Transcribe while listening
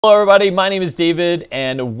Hello everybody, my name is David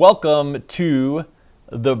and welcome to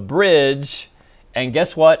The Bridge. And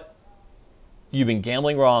guess what? You've been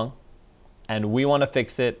gambling wrong and we want to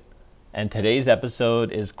fix it. And today's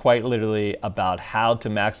episode is quite literally about how to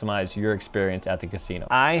maximize your experience at the casino.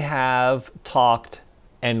 I have talked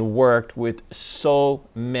and worked with so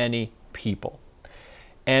many people.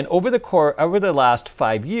 And over the last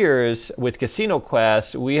 5 years with Casino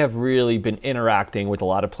Quest, we have really been interacting with a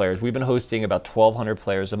lot of players. We've been hosting about 1,200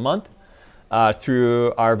 players a month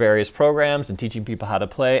through our various programs and teaching people how to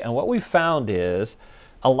play. And what we found is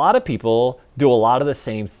a lot of people do a lot of the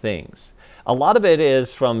same things. A lot of it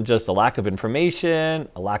is from just a lack of information,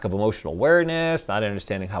 a lack of emotional awareness, not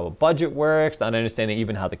understanding how a budget works, not understanding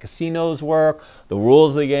even how the casinos work, the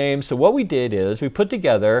rules of the game. So what we did is we put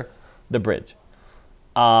together the Bridge.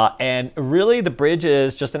 And really the Bridge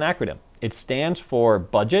is just an acronym. It stands for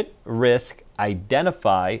budget, risk,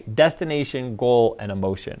 identify, destination, goal, and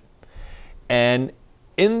emotion. And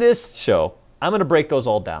in this show, I'm going to break those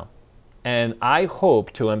all down. And I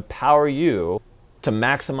hope to empower you to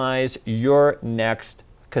maximize your next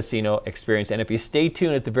casino experience. And if you stay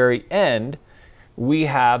tuned at the very end, we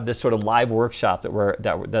have this sort of live workshop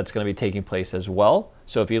that's going to be taking place as well.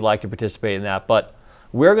 So if you'd like to participate in that, but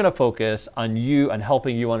we're going to focus on you and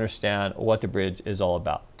helping you understand what the Bridge is all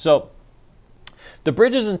about. So the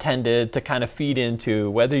Bridge is intended to kind of feed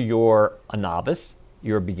into whether you're a novice,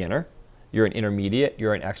 you're a beginner, you're an intermediate,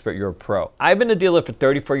 you're an expert, you're a pro. I've been a dealer for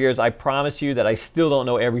 34 years. I promise you that I still don't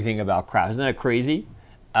know everything about craps. Isn't that crazy?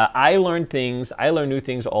 I learn new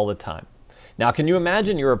things all the time. Now, can you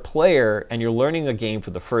imagine you're a player and you're learning a game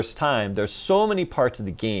for the first time? There's so many parts of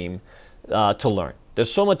the game to learn.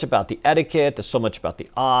 There's so much about the etiquette, there's so much about the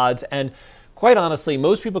odds, and quite honestly,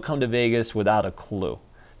 most people come to Vegas without a clue.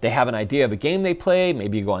 They have an idea of a game they play,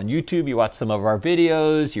 maybe you go on YouTube, you watch some of our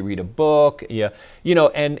videos, you read a book,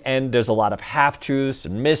 and there's a lot of half-truths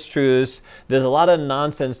and mistruths. There's a lot of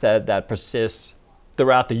nonsense that persists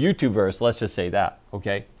throughout the YouTubeverse, let's just say that,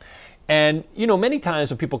 okay? And many times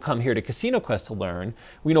when people come here to Casino Quest to learn,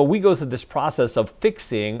 we go through this process of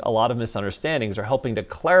fixing a lot of misunderstandings or helping to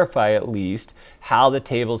clarify at least how the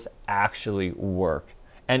tables actually work.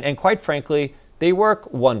 And quite frankly, they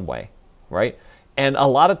work one way, right? And a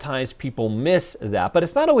lot of times people miss that, but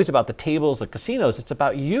it's not always about the tables, the casinos, it's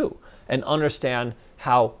about you and understand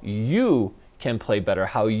how you can play better,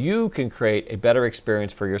 how you can create a better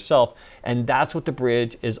experience for yourself, and that's what the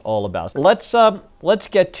Bridge is all about. Let's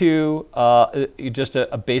get to just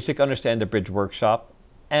a basic understand the Bridge workshop,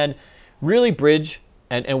 and really Bridge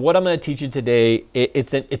and what I'm going to teach you today.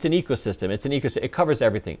 It's an ecosystem. It covers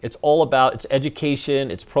everything. It's all about it's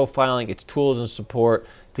education, it's profiling, it's tools and support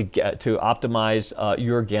to optimize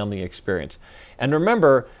your gambling experience. And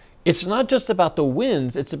remember, it's not just about the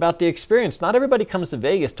wins, it's about the experience. Not everybody comes to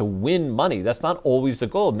Vegas to win money. That's not always the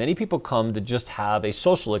goal. Many people come to just have a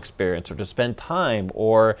social experience or to spend time,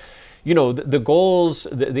 or the goals,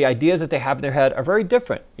 the ideas that they have in their head are very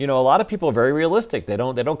different. A lot of people are very realistic. They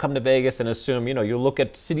don't come to Vegas and assume, you look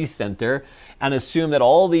at City Center and assume that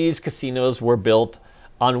all these casinos were built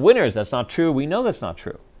on winners. That's not true. We know that's not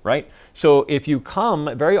true, right? So if you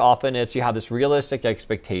come, very often you have this realistic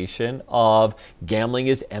expectation of gambling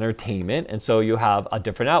is entertainment, and so you have a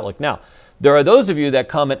different outlook. Now, there are those of you that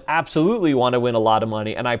come and absolutely want to win a lot of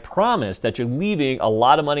money, and I promise that you're leaving a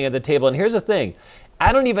lot of money at the table. And here's the thing,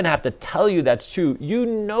 I don't even have to tell you that's true. You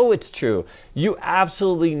know it's true. You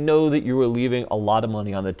absolutely know that you were leaving a lot of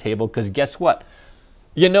money on the table, because guess what?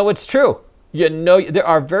 You know it's true. There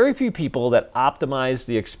are very few people that optimize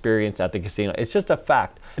the experience at the casino. It's just a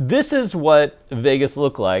fact. This is what Vegas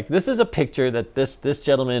looked like. This is a picture that this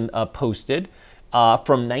gentleman posted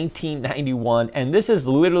from 1991, and this is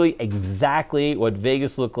literally exactly what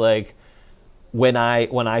Vegas looked like when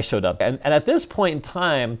I showed up. And at this point in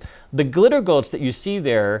time, the glitter gulch that you see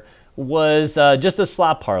there was just a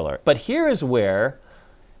slot parlor. But here is where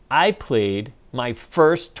I played my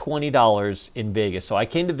first $20 in Vegas. So I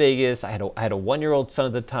came to Vegas. I had a 1-year-old son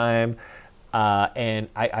at the time, and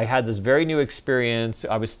I had this very new experience.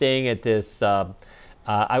 I was staying at this.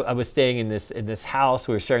 I was staying in this house.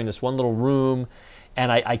 We were sharing this one little room, and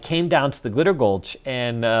I came down to the Glitter Gulch,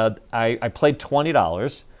 and I played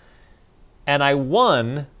 $20, and I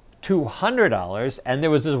won $200. And there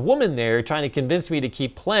was this woman there trying to convince me to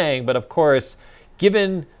keep playing, but of course,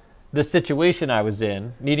 given the situation I was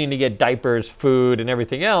in, needing to get diapers, food, and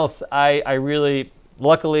everything else,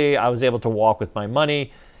 luckily I was able to walk with my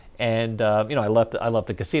money, and I left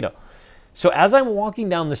the casino. So as I'm walking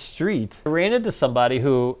down the street, I ran into somebody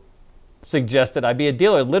who suggested I be a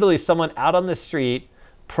dealer. Literally someone out on the street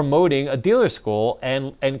promoting a dealer school.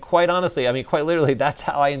 And quite honestly, I mean, quite literally, that's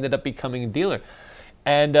how I ended up becoming a dealer.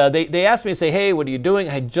 And they asked me to say, hey, what are you doing?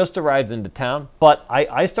 I had just arrived into town, but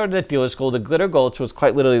I started at dealer school. The Glitter Gulch was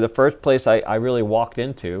quite literally the first place I really walked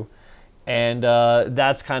into. And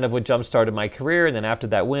that's kind of what jump-started my career. And then after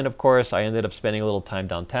that win, of course, I ended up spending a little time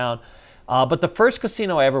downtown. But the first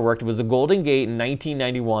casino I ever worked was the Golden Gate in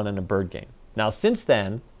 1991 in a bird game. Now, since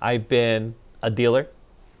then, I've been a dealer,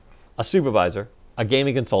 a supervisor, a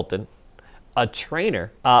gaming consultant, a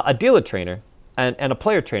trainer, a dealer trainer, and a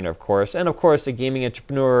player trainer, of course, and of course a gaming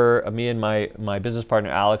entrepreneur. Me and my business partner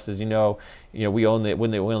Alex, as you know, we own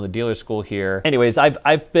the dealer school here. Anyways,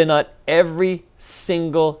 I've been on every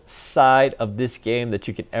single side of this game that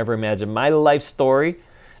you can ever imagine. My life story,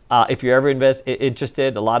 if you're ever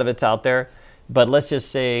interested, a lot of it's out there. But let's just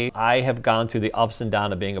say I have gone through the ups and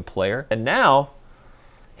downs of being a player, and now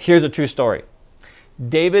here's a true story.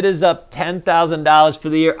 David is up $10,000 for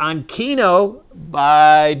the year on Keno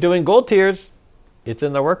by doing gold tiers. It's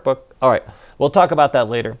in the workbook. All right, we'll talk about that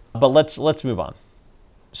later, but let's move on.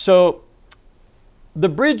 So the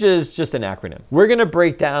bridge is just an acronym. We're gonna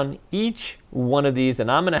break down each one of these, and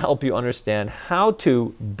I'm gonna help you understand how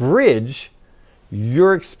to bridge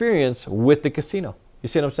your experience with the casino. You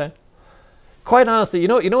see what I'm saying? Quite honestly, you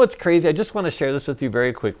know what's crazy? I just wanna share this with you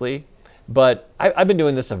very quickly, but I've been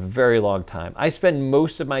doing this a very long time. I spend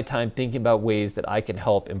most of my time thinking about ways that I can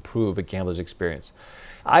help improve a gambler's experience.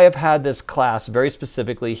 I have had this class very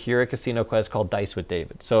specifically here at Casino Quest called Dice with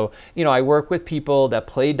David. So, I work with people that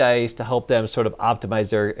play dice to help them sort of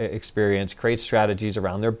optimize their experience, create strategies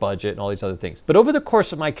around their budget and all these other things. But over the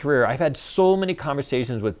course of my career, I've had so many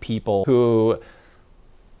conversations with people who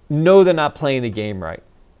know they're not playing the game right,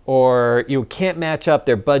 or can't match up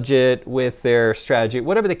their budget with their strategy,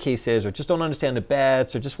 whatever the case is, or just don't understand the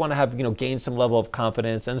bets, or just want to have, gain some level of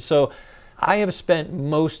confidence. And so I have spent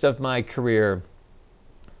most of my career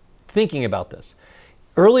thinking about this.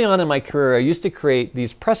 Early on in my career, I used to create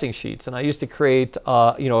these pressing sheets, and I used to create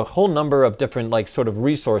a whole number of different sort of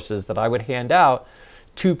resources that I would hand out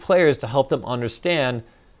to players to help them understand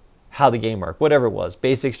how the game worked, whatever it was,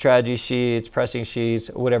 basic strategy sheets, pressing sheets,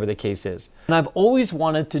 whatever the case is. And I've always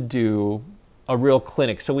wanted to do a real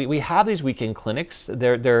clinic. So we have these weekend clinics.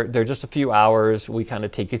 They're just a few hours. We kind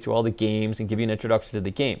of take you through all the games and give you an introduction to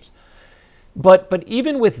the games. But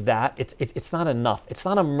even with that, it's not enough. It's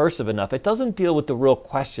not immersive enough. It doesn't deal with the real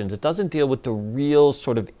questions. It doesn't deal with the real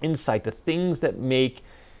sort of insight, the things that make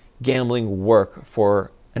gambling work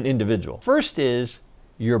for an individual. First is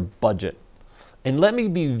your budget. And let me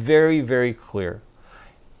be very, very clear.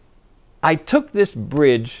 I took this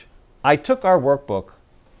bridge, I took our workbook.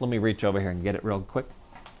 Let me reach over here and get it real quick.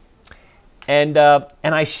 And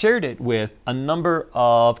I shared it with a number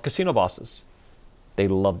of casino bosses. They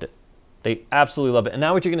loved it. They absolutely love it. And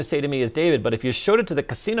now what you're going to say to me is, David, but if you showed it to the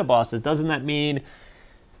casino bosses, doesn't that mean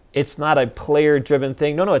it's not a player-driven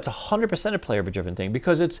thing? No, it's 100% a player-driven thing,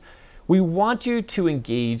 because we want you to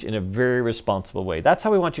engage in a very responsible way. That's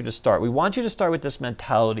how we want you to start. We want you to start with this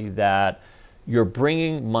mentality that you're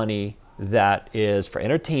bringing money that is for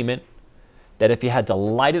entertainment, that if you had to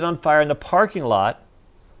light it on fire in the parking lot,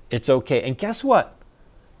 it's okay. And guess what?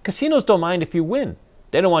 Casinos don't mind if you win.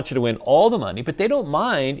 They don't want you to win all the money, but they don't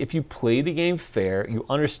mind if you play the game fair, you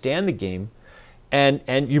understand the game, and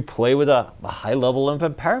you play with a high level of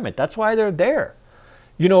empowerment. That's why they're there.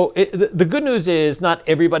 The good news is not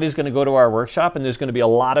everybody's going to go to our workshop, and there's going to be a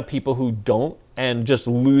lot of people who don't and just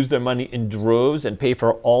lose their money in droves and pay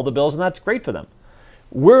for all the bills, and that's great for them.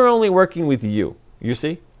 We're only working with you, you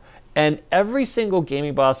see? And every single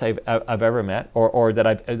gaming boss I've ever met, or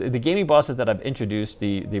that the gaming bosses that I've introduced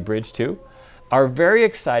the bridge to, are very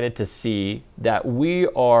excited to see that we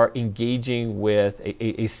are engaging with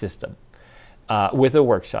a system, with a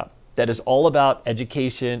workshop that is all about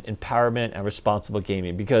education, empowerment, and responsible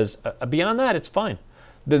gaming. Because beyond that, it's fine.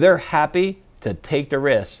 They're happy to take the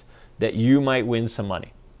risk that you might win some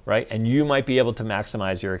money, right? And you might be able to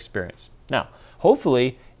maximize your experience. Now,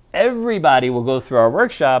 hopefully, everybody will go through our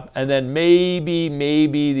workshop, and then maybe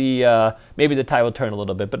the tide will turn a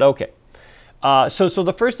little bit, but okay. So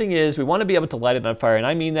the first thing is we want to be able to light it on fire, and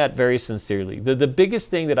I mean that very sincerely. The biggest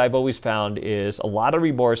thing that I've always found is a lot of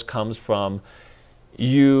remorse comes from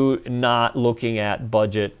you not looking at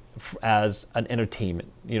budget as an entertainment.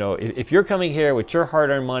 If you're coming here with your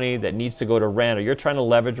hard-earned money that needs to go to rent, or you're trying to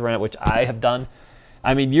leverage rent, which I have done.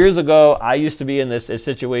 I mean, years ago, I used to be in a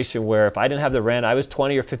situation where if I didn't have the rent, I was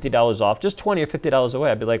 $20 or $50 off, just $20 or $50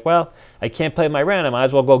 away. I'd be like, well, I can't pay my rent. I might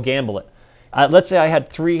as well go gamble it. Let's say I had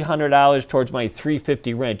 $300 towards my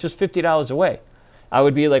 $350 rent, just $50 away. I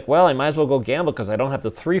would be like, well, I might as well go gamble because I don't have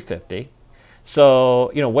the $350.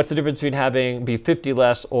 So, you know, what's the difference between having be 50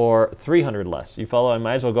 less or 300 less? You follow? I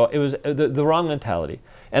might as well go. It was the wrong mentality.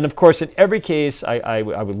 And of course, in every case, I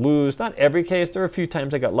would lose. Not every case. There were a few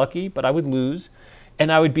times I got lucky, but I would lose.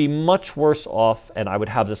 And I would be much worse off, and I would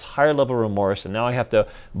have this higher level of remorse, and now I have to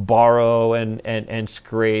borrow and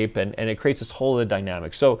scrape, and it creates this whole other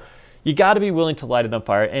dynamic. So you got to be willing to light it on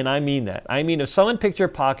fire, and I mean that. I mean, if someone picked your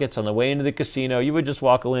pockets on the way into the casino, you would just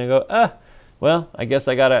walk away and go, well, I guess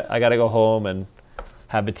I gotta go home and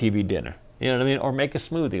have a TV dinner. You know what I mean? Or make a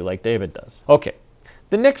smoothie like David does. Okay.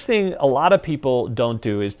 The next thing a lot of people don't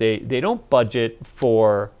do is they don't budget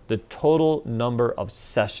for the total number of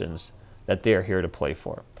sessions that they're here to play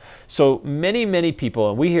for. So many people,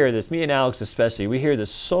 and we hear this, me and Alex especially, we hear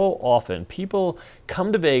this so often. People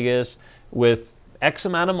come to Vegas with X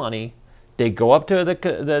amount of money, they go up to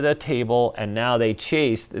the table, and now they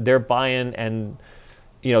chase, they're buying, and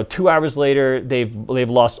you know, 2 hours later, they've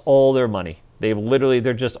lost all their money.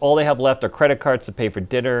 They're just, all they have left are credit cards to pay for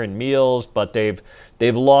dinner and meals, but they've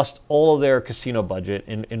lost all of their casino budget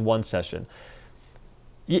in one session.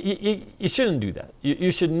 You shouldn't do that.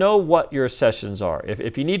 You should know what your sessions are.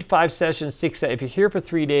 If you need 5 sessions, 6, if you're here for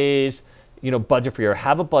 3 days, you know, budget for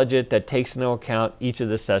have a budget that takes into account each of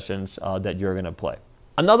the sessions that you're going to play.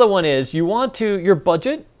 Another one is your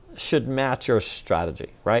budget should match your strategy,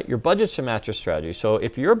 right? Your budget should match your strategy. So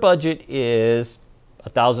if your budget is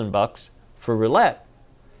 $1,000 for roulette,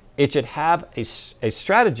 it should have a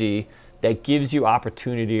strategy that gives you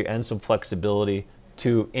opportunity and some flexibility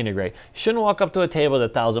to integrate. You shouldn't walk up to a table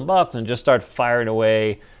with $1,000 and just start firing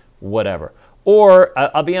away whatever. Or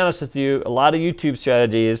I'll be honest with you, a lot of YouTube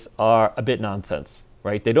strategies are a bit nonsense,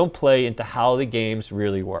 right? They don't play into how the games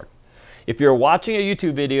really work. If you're watching a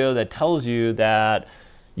YouTube video that tells you that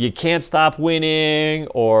you can't stop winning,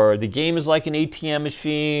 or the game is like an ATM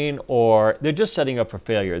machine, or they're just setting up for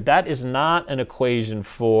failure, that is not an equation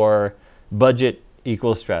for budget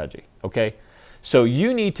equals strategy, okay? So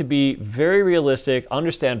you need to be very realistic,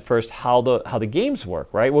 understand first how the games work,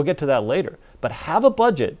 right? We'll get to that later. But have a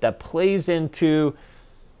budget that plays into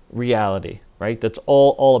reality, right? That's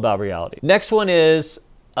all about reality. Next one is,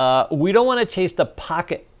 we don't want to chase the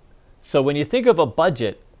pocket. So when you think of a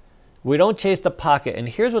budget, we don't chase the pocket, and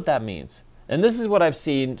here's what that means. And this is what I've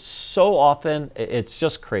seen so often, it's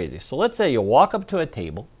just crazy. So let's say you walk up to a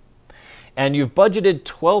table, and you've budgeted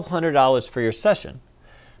 $1,200 for your session,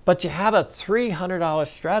 but you have a $300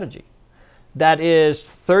 strategy that is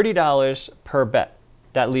 $30 per bet,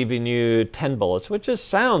 that leaving you 10 bullets, which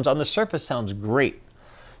just on the surface sounds great.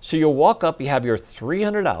 So you walk up, you have your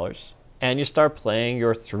 $300, and you start playing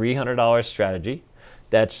your $300 strategy.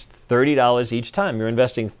 That's $30 each time. You're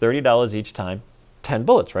investing $30 each time, 10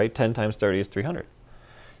 bullets, right? 10 times 30 is 300.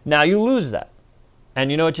 Now you lose that.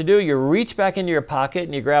 And you know what you do? You reach back into your pocket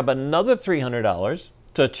and you grab another $300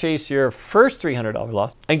 to chase your first $300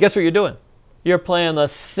 loss. And guess what you're doing? You're playing the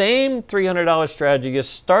same $300 strategy you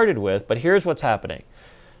started with, but here's what's happening.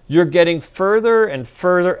 You're getting further and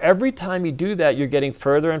further. Every time you do that, you're getting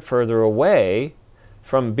further and further away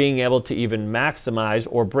from being able to even maximize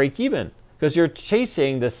or break even, because you're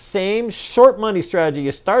chasing the same short money strategy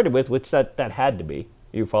you started with, which that had to be.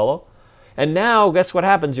 You follow? And now, guess what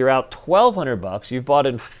happens? You're out $1,200. You've bought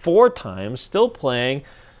in 4 times, still playing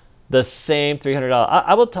the same $300.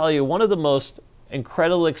 I will tell you, one of the most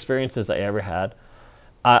incredible experiences I ever had.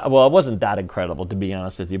 Well, it wasn't that incredible, to be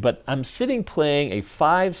honest with you, but I'm sitting playing a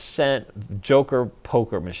 5-cent Joker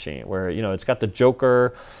poker machine where, you know, it's got the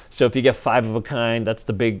Joker. So if you get 5 of a kind, that's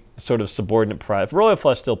the big sort of subordinate prize. Royal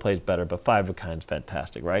Flush still plays better, but 5 of a kind is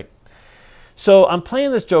fantastic, right? So I'm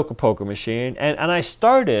playing this Joker poker machine, and I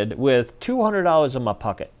started with $200 in my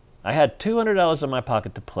pocket. I had $200 in my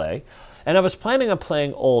pocket to play, and I was planning on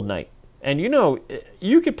playing all night. And you know,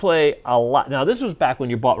 you could play a lot. Now, this was back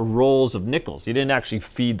when you bought rolls of nickels. You didn't actually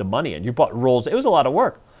feed the money in. You bought rolls. It was a lot of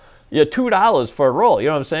work. You had $2 for a roll. You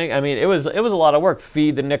know what I'm saying? I mean, it was a lot of work.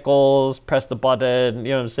 Feed the nickels, press the button.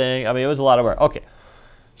 You know what I'm saying? I mean, it was a lot of work. Okay,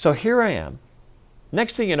 so here I am.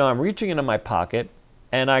 Next thing you know, I'm reaching into my pocket,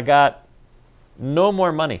 and I got no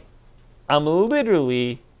more money. I'm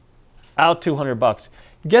literally out $200.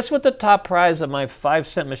 Guess what the top prize of my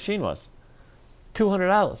 5-cent machine was?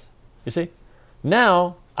 $200. You see?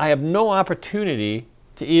 Now, I have no opportunity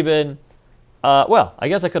to even, well, I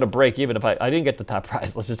guess I could have break even if I didn't get the top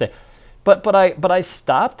prize, let's just say. But I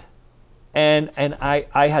stopped, and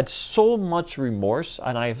I had so much remorse,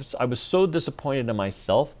 and I was so disappointed in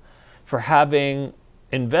myself for having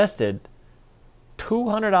invested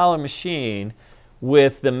 $200 machine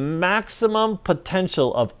with the maximum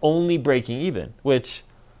potential of only breaking even, which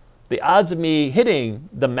the odds of me hitting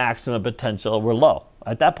the maximum potential were low.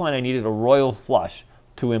 At that point, I needed a royal flush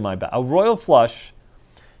to win my bet. A royal flush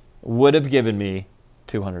would have given me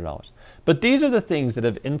 $200. But these are the things that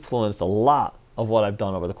have influenced a lot of what I've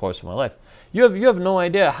done over the course of my life. You have no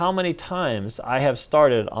idea how many times I have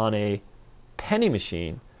started on a penny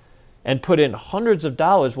machine and put in hundreds of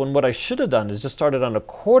dollars when what I should have done is just started on a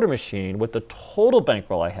quarter machine with the total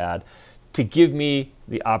bankroll I had to give me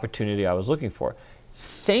the opportunity I was looking for.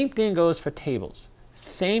 Same thing goes for tables.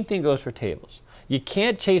 Same thing goes for tables. You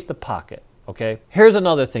can't chase the pocket, okay? Here's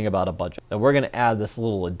another thing about a budget, and we're gonna add this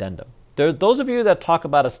little addendum. Those of you that talk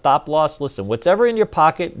about a stop loss, listen, whatever in your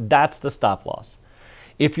pocket, that's the stop loss.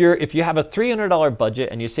 If you have a $300 budget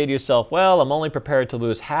and you say to yourself, well, I'm only prepared to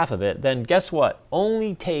lose half of it, then guess what?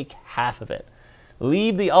 Only take half of it.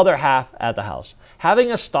 Leave the other half at the house.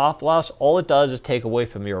 Having a stop loss, all it does is take away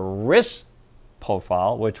from your risk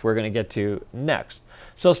profile, which we're going to get to next.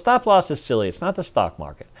 So stop loss is silly. It's not the stock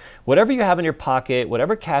market. Whatever you have in your pocket,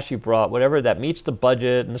 whatever cash you brought, whatever that meets the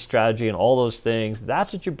budget and the strategy and all those things,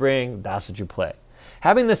 that's what you bring, that's what you play.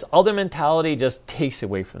 Having this other mentality just takes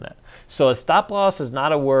away from that. So a stop loss is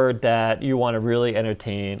not a word that you want to really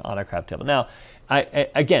entertain on a crap table. Now,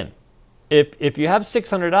 again, if you have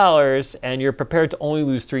 $600 and you're prepared to only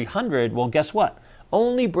lose $300, well, guess what?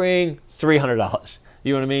 Only bring $300.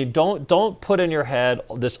 You know what I mean? Don't put in your head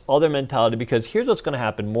this other mentality, because here's what's going to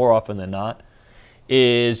happen more often than not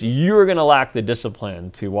is you're going to lack the discipline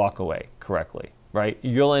to walk away correctly, right?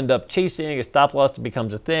 You'll end up chasing a stop loss that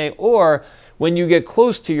becomes a thing, or when you get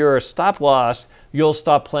close to your stop loss, you'll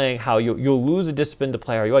stop playing how you'll lose the discipline to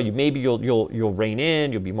play how you are. Maybe you'll rein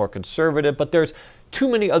in, you'll be more conservative, but there's too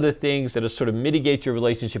many other things that sort of mitigate your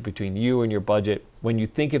relationship between you and your budget when you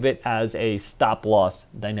think of it as a stop loss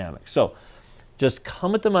dynamic. So just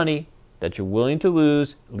come with the money that you're willing to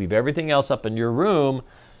lose, leave everything else up in your room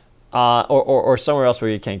or somewhere else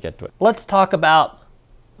where you can't get to it. Let's talk about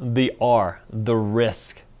the R, the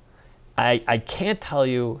risk. I can't tell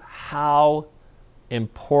you how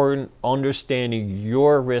important understanding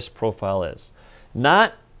your risk profile is.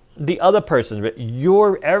 Not the other person's,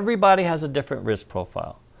 everybody has a different risk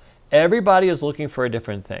profile. Everybody is looking for a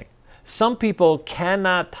different thing. Some people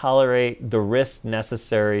cannot tolerate the risk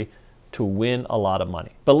necessary to win a lot of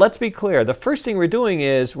money. But let's be clear, the first thing we're doing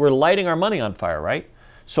is we're lighting our money on fire, right?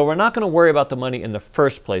 So we're not going to worry about the money in the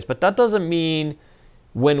first place. But that doesn't mean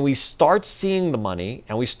when we start seeing the money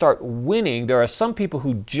and we start winning, there are some people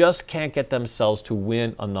who just can't get themselves to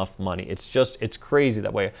win enough money. It's crazy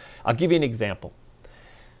that way. I'll give you an example.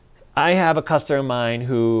 I have a customer of mine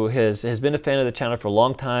who has been a fan of the channel for a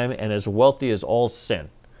long time and is wealthy as all sin.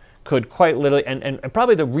 Could quite literally, and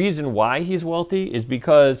probably the reason why he's wealthy is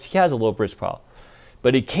because he has a low risk profile.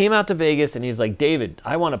 But he came out to Vegas and he's like, David,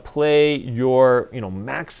 I want to play your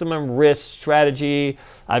maximum risk strategy.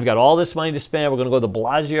 I've got all this money to spend. We're going to go to the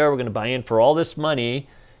Bellagio. We're going to buy in for all this money.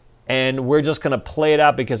 And we're just going to play it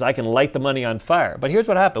out because I can light the money on fire. But here's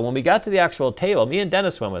what happened. When we got to the actual table, me and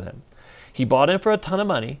Dennis went with him. He bought in for a ton of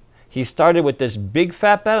money. He started with this big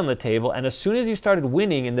fat bet on the table. And as soon as he started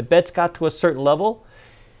winning and the bets got to a certain level,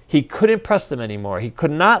 he couldn't press them anymore. He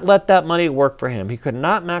could not let that money work for him. He could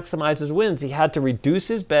not maximize his wins. He had to reduce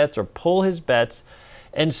his bets or pull his bets.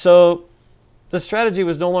 And so the strategy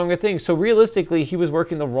was no longer a thing. So realistically, he was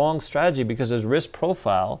working the wrong strategy because his risk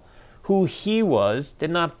profile, who he was,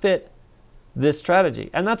 did not fit this strategy.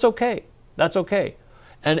 And that's okay. That's okay.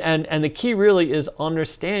 And the key really is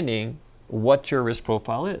understanding what your risk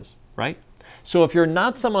profile is, right? So if you're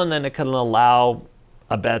not someone that can allow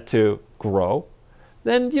a bet to grow,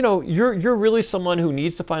 then you're really someone who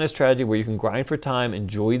needs to find a strategy where you can grind for time,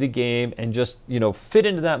 enjoy the game, and just fit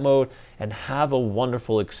into that mode and have a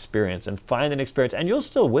wonderful experience and find an experience, and you'll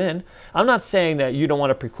still win. I'm not saying that you don't want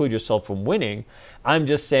to preclude yourself from winning. I'm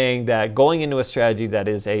just saying that going into a strategy that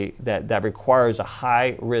is that requires a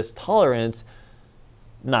high risk tolerance,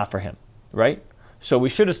 not for him, right? So we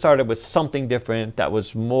should have started with something different that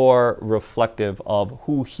was more reflective of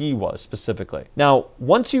who he was specifically. Now,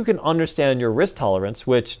 once you can understand your risk tolerance,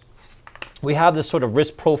 which we have this sort of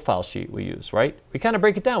risk profile sheet we use, right? We kind of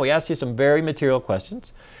break it down. We ask you some very material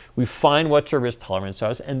questions. We find what your risk tolerance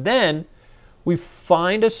is, and then we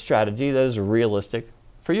find a strategy that is realistic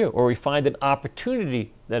for you, or we find an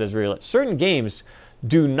opportunity that is realistic. Certain games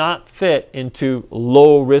do not fit into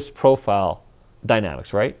low risk profile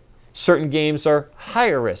dynamics, right? Certain games are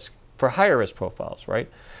higher risk for higher risk profiles, right?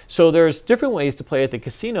 So there's different ways to play at the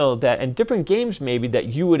casino and different games maybe that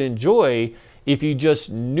you would enjoy if you just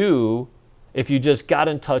got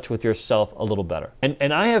in touch with yourself a little better.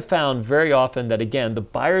 And I have found very often that, again, the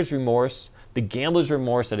buyer's remorse, the gambler's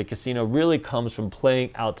remorse at a casino really comes from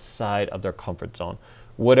playing outside of their comfort zone.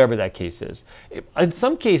 whatever that case is. In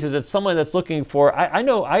some cases, it's someone that's looking for, I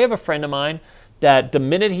know I have a friend of mine that the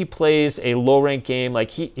minute he plays a low rank game,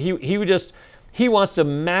 like he wants to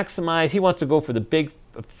maximize, he wants to go for the big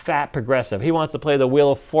fat progressive. He wants to play the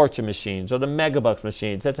Wheel of Fortune machines or the Megabucks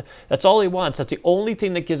machines. That's all he wants. That's the only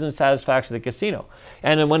thing that gives him satisfaction at the casino.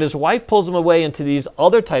 And then when his wife pulls him away into these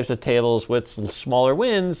other types of tables with smaller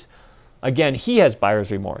wins, again, he has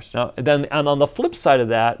buyer's remorse. Now, then, and on the flip side of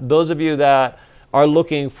that, those of you that are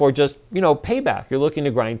looking for just, payback, you're looking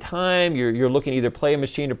to grind time, you're looking to either play a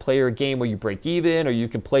machine or play a game where you break even, or you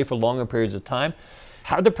can play for longer periods of time.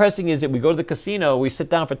 How depressing is it? We go to the casino, we sit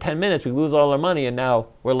down for 10 minutes, we lose all our money, and now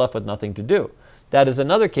we're left with nothing to do. That is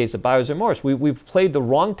another case of buyer's remorse. We've played the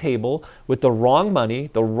wrong table with the wrong money,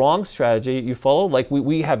 the wrong strategy. You follow? Like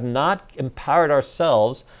we have not empowered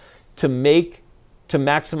ourselves to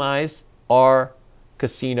maximize our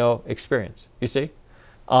casino experience. You see?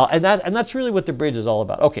 And that's really what the bridge is all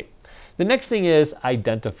about. Okay, the next thing is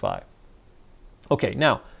identify. Okay,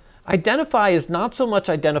 now, identify is not so much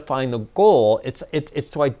identifying the goal, it's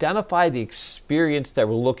to identify the experience that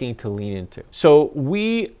we're looking to lean into. So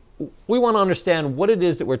we want to understand what it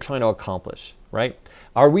is that we're trying to accomplish, right?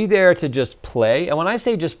 Are we there to just play? And when I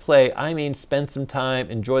say just play, I mean spend some time,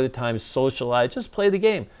 enjoy the time, socialize, just play the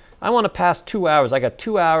game. I want to pass 2 hours. I got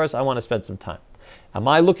 2 hours, I want to spend some time. Am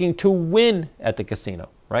I looking to win at the casino,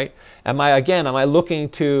 right? Am I looking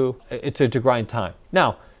to grind time?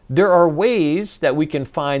 Now, there are ways that we can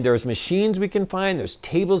find, there's machines we can find, there's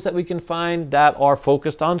tables that we can find that are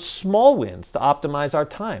focused on small wins to optimize our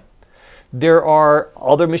time. There are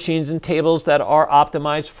other machines and tables that are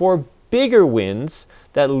optimized for bigger wins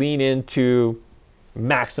that lean into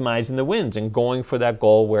maximizing the wins and going for that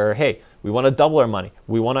goal where, hey, we want to double our money,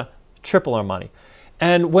 we want to triple our money.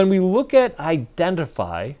 And when we look at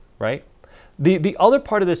identify, right, the other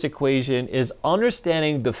part of this equation is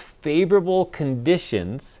understanding the favorable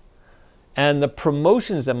conditions and the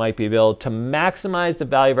promotions that might be available to maximize the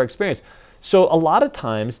value of our experience. So a lot of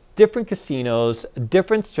times, different casinos,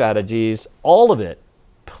 different strategies, all of it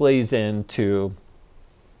plays into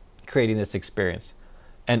creating this experience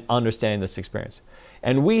and understanding this experience.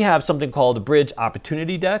 And we have something called the Bridge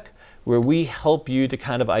Opportunity Deck, where we help you to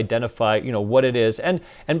kind of identify, what it is. And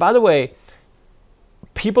by the way,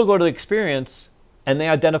 people go to the experience and they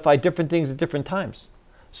identify different things at different times.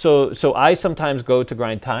 So I sometimes go to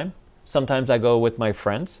grind time. Sometimes I go with my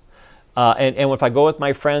friends. And if I go with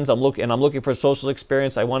my friends, I'm looking for a social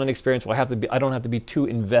experience. I want an experience where I don't have to be too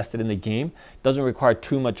invested in the game. It doesn't require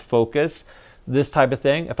too much focus, this type of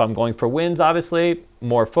thing. If I'm going for wins, obviously,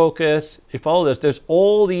 more focus. You follow this? There's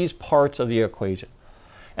all these parts of the equation.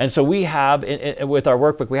 And so we have, with our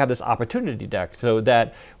workbook, we have this opportunity deck so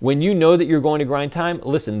that when you know that you're going to grind time,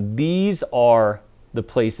 listen, these are the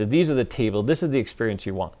places, these are the tables, this is the experience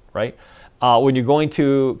you want, right? When you're going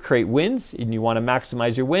to create wins and you want to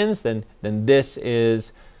maximize your wins, then this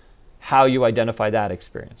is how you identify that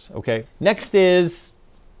experience, okay? Next is,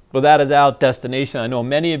 without a doubt, destination. I know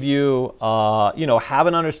many of you, have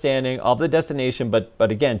an understanding of the destination, but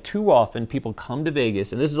again, too often people come to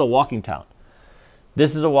Vegas, and this is a walking town.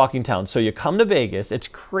 This is a walking town. So you come to Vegas, it's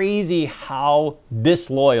crazy how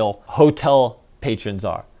disloyal hotel patrons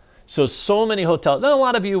are. So many hotels, and a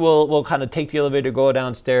lot of you will kind of take the elevator, go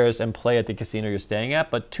downstairs and play at the casino you're staying at,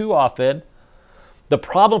 but too often, the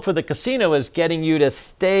problem for the casino is getting you to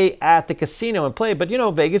stay at the casino and play. But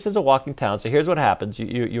Vegas is a walking town, so here's what happens.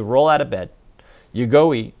 You roll out of bed, you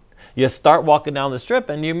go eat, you start walking down the strip,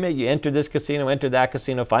 and you enter this casino, enter that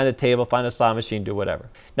casino, find a table, find a slot machine, do whatever.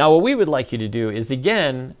 Now, what we would like you to do is,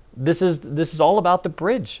 again, this is all about the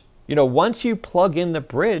bridge. Once you plug in the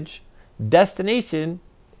bridge, destination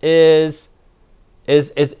is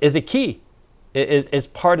a key, is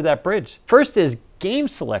part of that bridge. First is game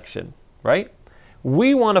selection, right?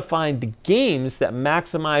 We want to find the games that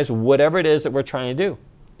maximize whatever it is that we're trying to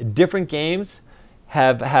do. Different games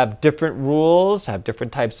have different rules, have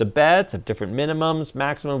different types of bets, have different minimums,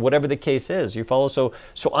 maximum, whatever the case is. You follow? So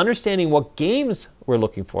understanding what games we're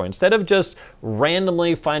looking for. Instead of just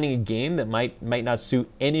randomly finding a game that might not suit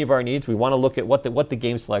any of our needs, we want to look at what the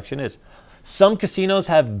game selection is. Some casinos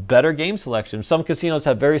have better game selection. Some casinos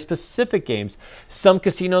have very specific games. Some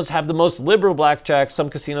casinos have the most liberal blackjack. Some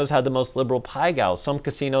casinos have the most liberal pie gow. Some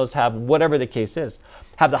casinos have, whatever the case is,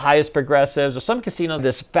 have the highest progressives. Or some casinos,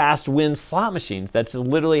 this fast win slot machines that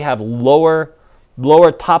literally have lower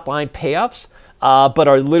top line payoffs, but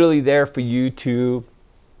are literally there for you to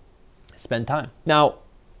spend time. Now,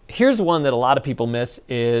 here's one that a lot of people miss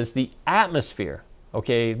is the atmosphere.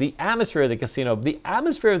 Okay, the atmosphere of the casino. The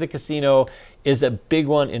atmosphere of the casino is a big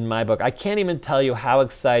one in my book. I can't even tell you how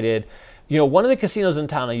excited, One of the casinos in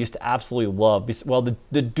town I used to absolutely love, well,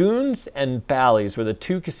 the Dunes and Bally's were the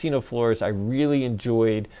two casino floors I really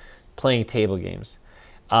enjoyed playing table games.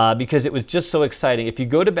 Because it was just so exciting. If you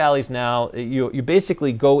go to Bally's now, you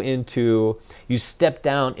basically you step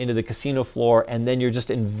down into the casino floor, and then you're just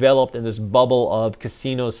enveloped in this bubble of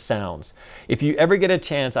casino sounds. If you ever get a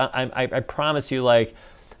chance, I promise you,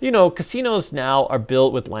 casinos now are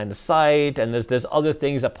built with line of sight, and there's other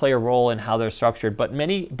things that play a role in how they're structured. But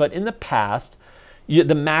in the past,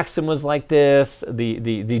 the Maxim was like this.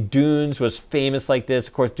 The Dunes was famous like this.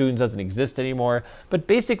 Of course, Dunes doesn't exist anymore. But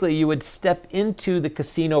basically, you would step into the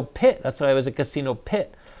casino pit. That's why it was a casino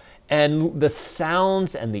pit. And the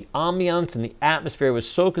sounds and the ambiance and the atmosphere was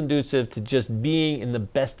so conducive to just being in the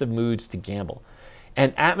best of moods to gamble.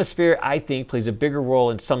 And atmosphere, I think, plays a bigger role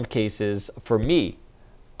in some cases for me.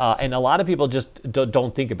 And a lot of people just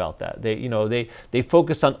don't think about that. They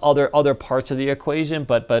focus on other parts of the equation,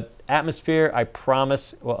 but atmosphere, I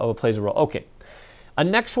promise, plays a role. Okay. A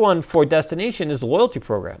next one for destination is loyalty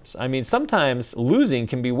programs. I mean, sometimes losing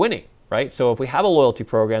can be winning, right? So if we have a loyalty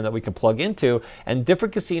program that we can plug into, and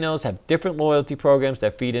different casinos have different loyalty programs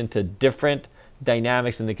that feed into different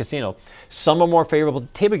dynamics in the casino. Some are more favorable to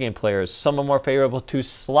table game players, some are more favorable to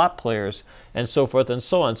slot players, and so forth and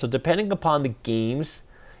so on. So depending upon the games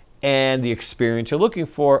and the experience you're looking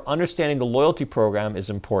for, understanding the loyalty program is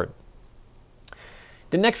important.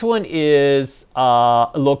 The next one is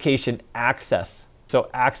location access. So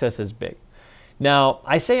access is big. Now,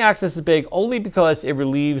 I say access is big only because it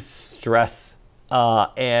relieves stress.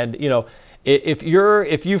 If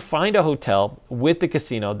you find a hotel with the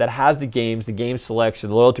casino that has the game selection,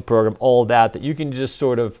 the loyalty program, all that you can just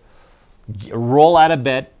sort of roll out of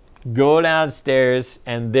bed, go downstairs,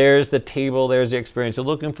 and there's the table, there's the experience you're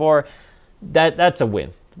looking for. That's a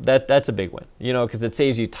win. That's a big win, because it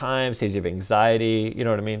saves you time, saves you anxiety, you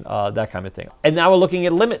know what I mean? That kind of thing. And now we're looking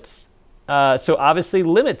at limits. So obviously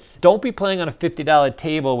limits. Don't be playing on a $50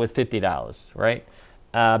 table with $50, right?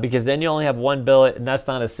 Because then you only have one billet, and that's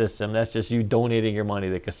not a system. That's just you donating your money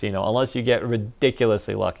to the casino, unless you get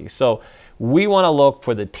ridiculously lucky. So we want to look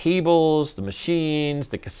for the tables, the machines,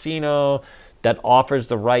 the casino that offers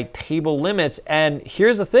the right table limits. And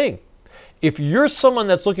here's the thing. If you're someone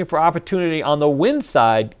that's looking for opportunity on the win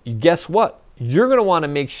side, guess what? You're going to want to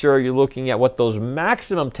make sure you're looking at what those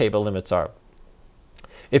maximum table limits are.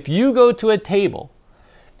 If you go to a table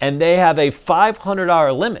and they have a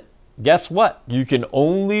 $500 limit, guess what? You can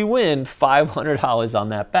only win $500 on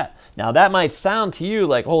that bet. Now, that might sound to you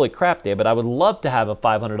like, holy crap, David, I would love to have a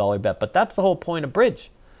 $500 bet, but that's the whole point of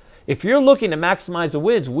bridge. If you're looking to maximize the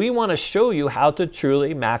wins, we want to show you how to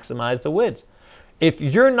truly maximize the wins. If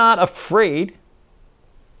you're not afraid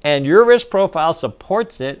and your risk profile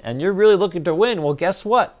supports it and you're really looking to win, well, guess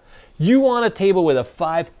what? You want a table with a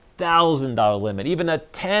 $5,000 limit, even a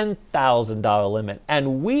 $10,000 limit.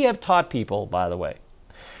 And we have taught people, by the way,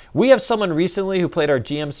 we have someone recently who played our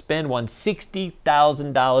GM spin, won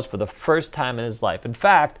 $60,000 for the first time in his life. In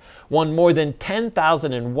fact, won more than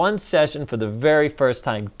 $10,000 in one session for the very first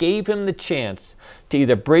time. Gave him the chance to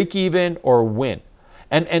either break even or win.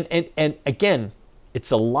 And again,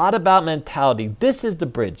 it's a lot about mentality. This is the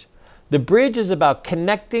bridge. The bridge is about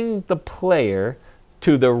connecting the player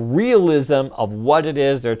to the realism of what it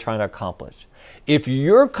is they're trying to accomplish. If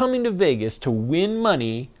you're coming to Vegas to win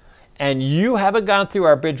money, and you haven't gone through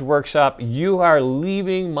our bridge workshop, you are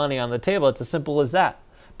leaving money on the table. It's as simple as that.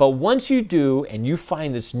 But once you do, and you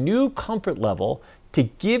find this new comfort level to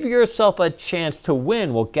give yourself a chance to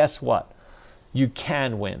win, well, guess what? You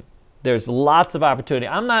can win. There's lots of opportunity.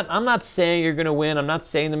 I'm not saying you're going to win. I'm not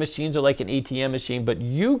saying the machines are like an ATM machine, but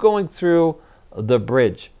you going through the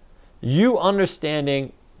bridge, you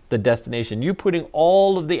understanding the destination, you putting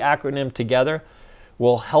all of the acronym together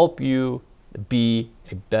will help you be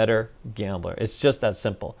a better gambler. It's just that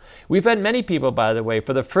simple. We've had many people, by the way,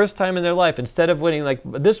 for the first time in their life, instead of winning like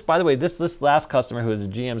this, by the way, this last customer who was a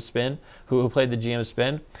GM spin, who played the GM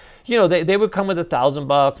spin, they would come with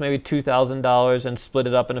 $1,000, maybe $2,000 and split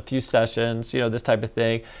it up in a few sessions, this type of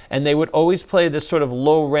thing. And they would always play this sort of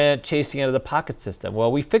low rent, chasing out of the pocket system.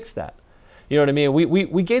 Well, we fixed that. You know what I mean?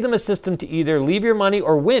 We gave them a system to either leave your money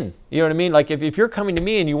or win. You know what I mean? Like if you're coming to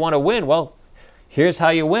me and you want to win, well, here's how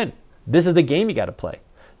you win. This is the game you got to play.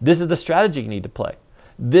 This is the strategy you need to play.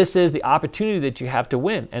 This is the opportunity that you have to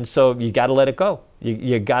win. And so you got to let it go.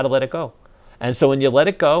 You got to let it go. And so when you let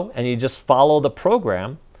it go and you just follow the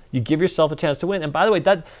program, you give yourself a chance to win. And by the way,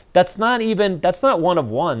 that's not one of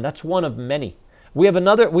one. That's one of many. We have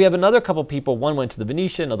another couple people. One went to the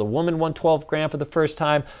Venetian. Another woman won 12 grand for the first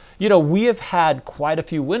time. We have had quite a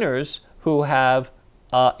few winners who have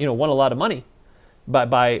won a lot of money.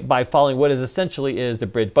 by following what is essentially is the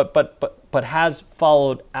bridge, but has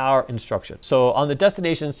followed our instructions. So on the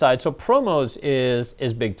destination side, so promos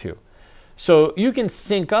is big too. So you can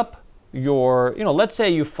sync up your, let's say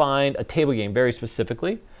you find a table game very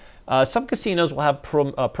specifically. Some casinos will have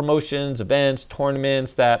promotions, events,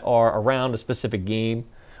 tournaments that are around a specific game,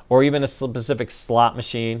 or even a specific slot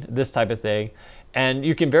machine, this type of thing. And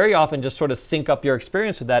you can very often just sort of sync up your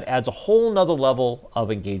experience with that. Adds a whole nother level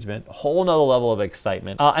of engagement, a whole nother level of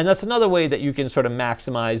excitement. And that's another way that you can sort of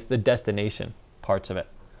maximize the destination parts of it.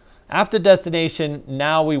 After destination,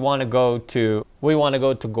 now we want to go to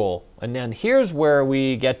goal. And then here's where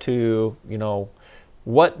we get to,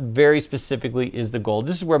 what very specifically is the goal.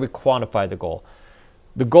 This is where we quantify the goal.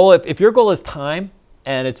 The goal, if your goal is time,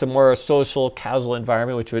 and it's a more social, casual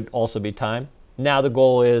environment, which would also be time, now the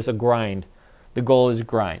goal is a grind. The goal is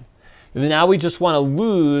grind. Now we just want to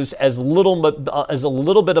lose as a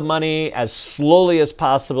little bit of money as slowly as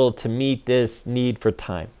possible to meet this need for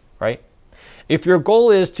time, right? If your goal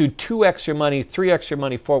is to 2x your money, 3x your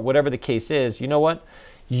money, 4, whatever the case is, you know what?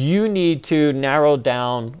 You need to narrow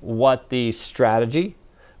down what the strategy,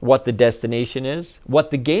 what the destination is, what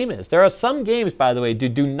the game is. There are some games, by the way,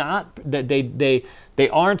 they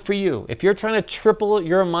aren't for you. If you're trying to triple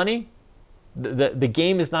your money, the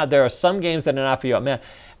game is not. There are some games that are not for you. Man,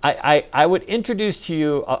 I would introduce to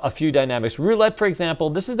you a few dynamics. Roulette, for example,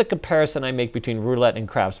 this is the comparison I make between roulette and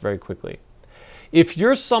craps very quickly. If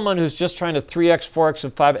you're someone who's just trying to 3x, 4x,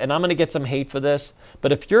 and 5, and I'm going to get some hate for this,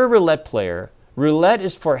 but if you're a roulette player, roulette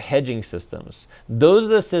is for hedging systems. Those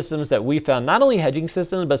are the systems that we found, not only hedging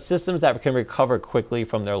systems, but systems that can recover quickly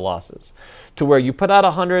from their losses. To where you put out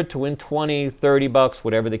 100 to win 20, 30 bucks,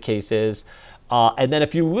 whatever the case is. And then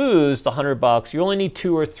if you lose the 100 bucks, you only need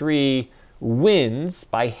 2 or 3 wins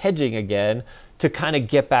by hedging again to kind of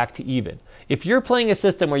get back to even. If you're playing a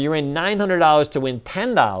system where you're in $900 to win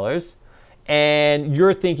 $10, and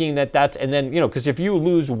you're thinking that's, and then, because if you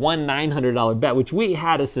lose one $900 bet, which we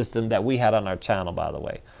had a system that we had on our channel, by the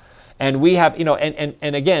way. And we have,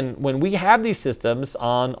 and again, when we have these systems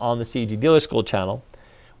on the CG Dealer School channel,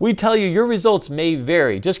 we tell you your results may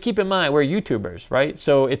vary. Just keep in mind, we're YouTubers, right?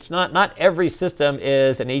 So it's not every system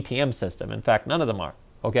is an ATM system. In fact, none of them are,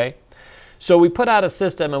 okay? So we put out a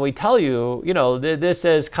system and we tell you,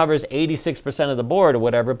 this covers 86% of the board or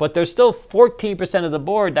whatever, but there's still 14% of the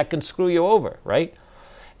board that can screw you over, right?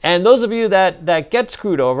 And those of you that get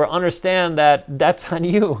screwed over understand that that's on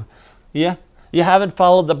you. Yeah, you haven't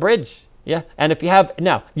followed the bridge. Yeah, and if you have,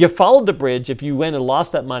 now, you followed the bridge if you went and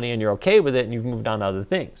lost that money and you're okay with it and you've moved on to other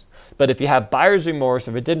things. But if you have buyer's remorse,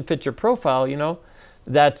 if it didn't fit your profile,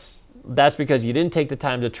 that's because you didn't take the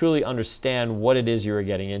time to truly understand what it is you were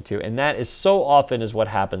getting into. And that is so often is what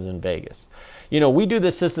happens in Vegas. We do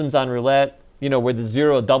the systems on roulette, where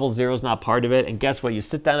the double zero is not part of it. And guess what? You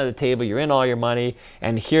sit down at the table, you're in all your money,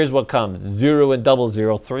 and here's what comes. 0 and double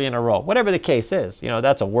zero, 3 in a row. Whatever the case is,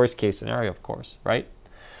 that's a worst case scenario, of course, right?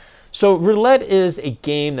 So roulette is a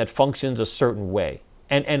game that functions a certain way.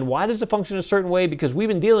 And why does it function a certain way? Because we've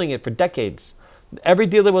been dealing it for decades. Every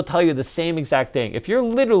dealer will tell you the same exact thing. If you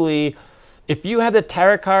have the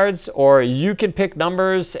tarot cards, or you can pick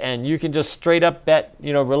numbers and you can just straight up bet,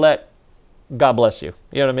 roulette, God bless you.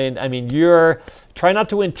 You know what I mean? I mean, try not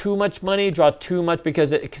to win too much money, draw too much,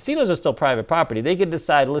 because casinos are still private property. They can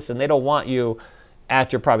decide, listen, they don't want you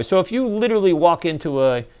at your property. So if you literally walk into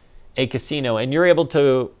a casino and you're able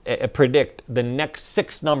to predict the next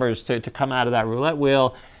 6 numbers to come out of that roulette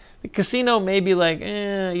wheel, the casino may be like,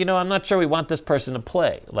 I'm not sure we want this person to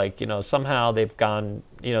play. Like, somehow they've gone,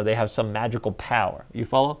 they have some magical power. You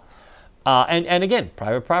follow? And again,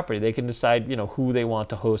 private property, they can decide, who they want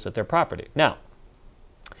to host at their property. Now,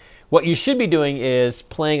 what you should be doing is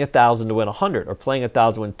playing 1,000 to win 100, or playing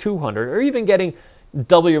 1,000 to win 200, or even getting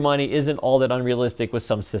double your money isn't all that unrealistic with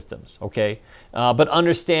some systems, okay? But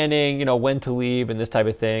understanding, when to leave and this type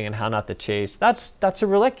of thing and how not to chase, that's a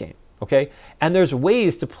roulette game, okay? And there's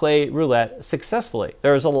ways to play roulette successfully.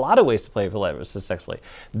 There's a lot of ways to play roulette successfully.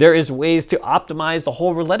 There is ways to optimize the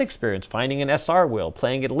whole roulette experience, finding an SR wheel,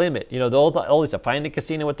 playing at limit, always finding the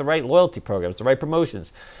casino with the right loyalty programs, the right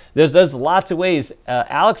promotions. There's lots of ways.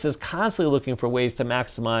 Alex is constantly looking for ways to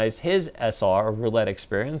maximize his SR or roulette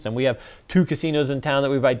experience, and we have 2 casinos in town that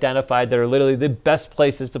we've identified that are literally the best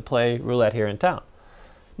places to play roulette here in town.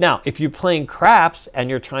 Now, if you're playing craps and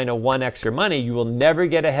you're trying to 1x your money, you will never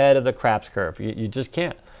get ahead of the craps curve. You just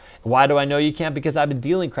can't. Why do I know you can't? Because I've been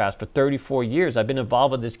dealing craps for 34 years. I've been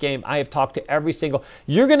involved with this game. I have talked to every single.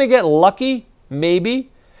 You're going to get lucky, maybe,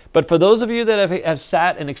 But for those of you that have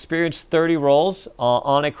sat and experienced 30 rolls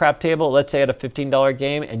on a crap table, let's say at a $15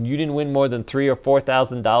 game, and you didn't win more than $3,000 or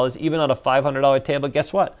 $4,000, even on a $500 table,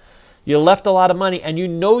 guess what? You left a lot of money, and you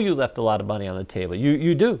know you left a lot of money on the table.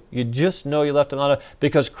 You do. You just know you left a lot of,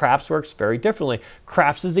 because craps works very differently.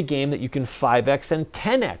 Craps is a game that you can 5x and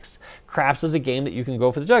 10x. Craps is a game that you can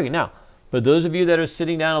go for the juggling. Now, for those of you that are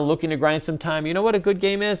sitting down and looking to grind some time, you know what a good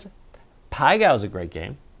game is? Pai-Gow is a great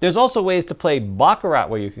game. There's also ways to play baccarat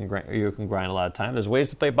where you can grind a lot of time. There's ways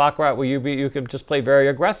to play baccarat where you can just play very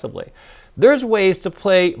aggressively. There's ways to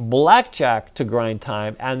play blackjack to grind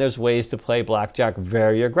time, and there's ways to play blackjack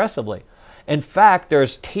very aggressively. In fact,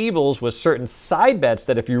 there's tables with certain side bets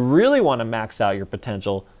that if you really want to max out your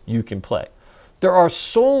potential, you can play. There are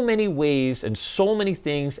so many ways and so many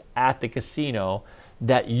things at the casino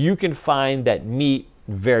that you can find that meet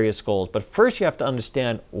various goals. But first you have to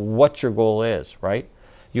understand what your goal is, right?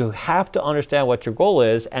 You have to understand what your goal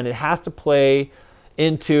is, and it has to play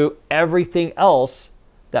into everything else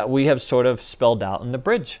that we have sort of spelled out in the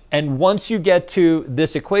bridge. And once you get to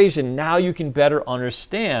this equation, now you can better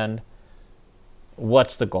understand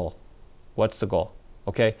what's the goal. What's the goal?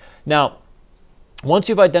 Okay? Now, once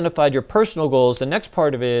you've identified your personal goals, the next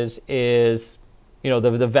part of it is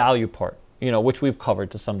the value part, which we've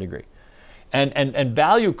covered to some degree. And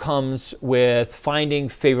value comes with finding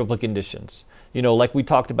favorable conditions. Like we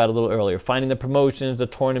talked about a little earlier, finding the promotions, the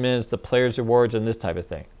tournaments, the players' rewards, and this type of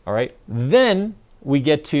thing. All right? Then we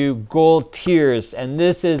get to goal tiers, and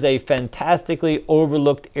this is a fantastically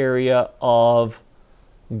overlooked area of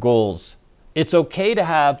goals. It's okay to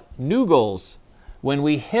have new goals. When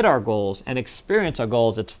we hit our goals and experience our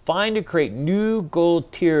goals, it's fine to create new goal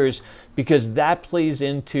tiers, because that plays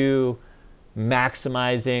into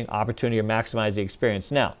maximizing opportunity or maximizing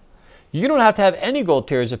experience. Now, you don't have to have any goal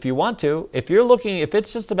tiers if you want to. If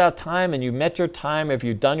it's just about time and you met your time, if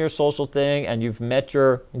you've done your social thing and you've met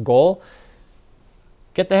your goal,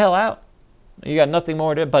 get the hell out. You got nothing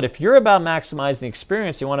more to do. But if you're about maximizing the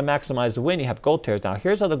experience, you want to maximize the win, you have goal tiers. Now,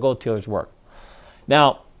 here's how the goal tiers work.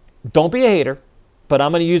 Now, don't be a hater, but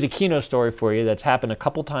I'm going to use a keynote story for you that's happened a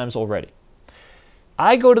couple times already.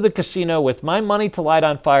 I go to the casino with my money to light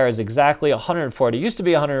on fire is exactly 140. It used to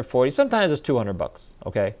be 140. Sometimes it's 200 bucks,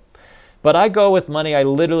 okay? But I go with money I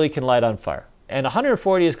literally can light on fire. And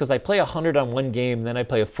 140 is because I play 100 on one game, and then I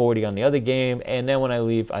play a 40 on the other game, and then when I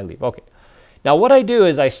leave, I leave. Okay. Now what I do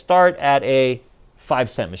is I start at a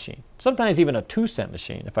 5-cent machine, sometimes even a 2-cent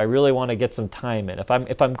machine if I really want to get some time in. If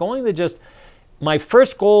I'm going to just, my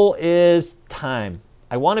first goal is time.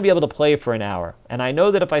 I want to be able to play for an hour. And I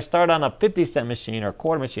know that if I start on a 50-cent machine or a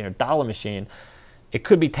quarter machine or dollar machine, it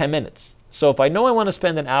could be 10 minutes. So if I know I want to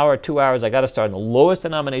spend an hour or 2 hours, I got to start in the lowest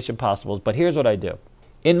denomination possible. But here's what I do.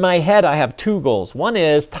 In my head, I have two goals. One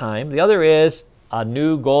is time. The other is a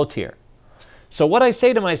new goal tier. So what I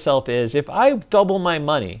say to myself is, if I double my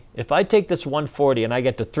money, if I take this 140 and I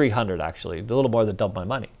get to 300 actually, a little more than double my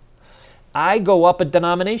money, I go up a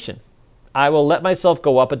denomination. I will let myself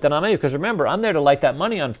go up a denominator, because remember, I'm there to light that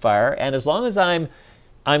money on fire, and as long as I'm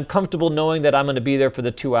comfortable knowing that I'm going to be there for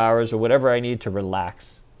the 2 hours or whatever I need to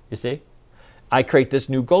relax, you see, I create this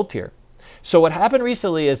new goal tier. So what happened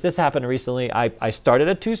recently is, I started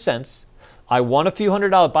at 2 cents. I won a few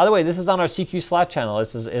 $100s. By the way, this is on our CQ Slack channel.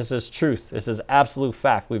 This is truth. This is absolute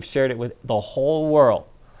fact. We've shared it with the whole world.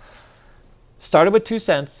 Started with 2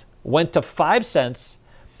 cents, went to 5 cents,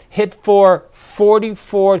 hit for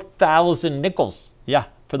 44,000 nickels. Yeah,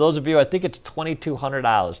 for those of you, I think it's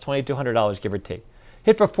 $2,200, give or take.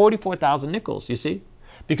 Hit for 44,000 nickels, you see?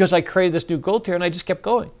 Because I created this new goal tier and I just kept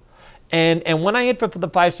going. And when I hit for the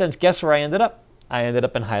 5 cents, guess where I ended up? I ended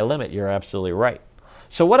up in high limit. You're absolutely right.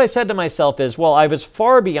 So what I said to myself is, well, I was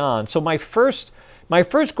far beyond. So my first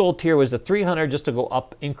goal tier was the 300, just to go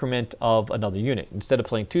up increment of another unit. Instead of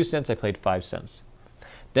playing 2 cents, I played 5 cents.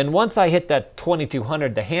 Then once I hit that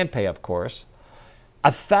 2,200, the hand pay, of course,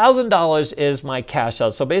 $1,000 is my cash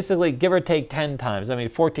out. So basically, give or take 10 times. I mean,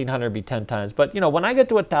 1,400 would be 10 times. But, when I get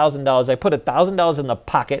to $1,000, I put $1,000 in the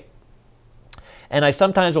pocket, and I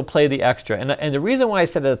sometimes will play the extra. And the reason why I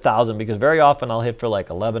said 1,000, because very often I'll hit for like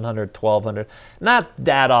 1,100, 1,200. Not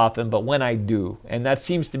that often, but when I do. And that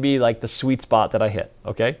seems to be like the sweet spot that I hit,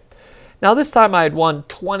 okay? Now this time I had won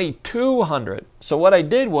 2,200. So what I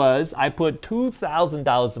did was I put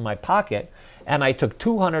 $2,000 in my pocket, and I took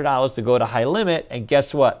 $200 to go to high limit, and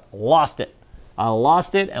guess what? Lost it. I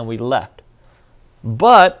lost it, and we left.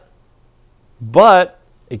 But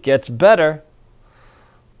it gets better.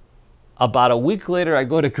 About a week later, I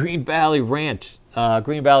go to Green Valley Ranch,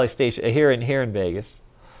 Green Valley Station here in Vegas.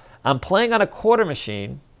 I'm playing on a quarter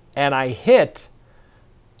machine, and I hit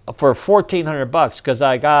for $1,400 because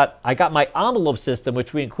I got my envelope system,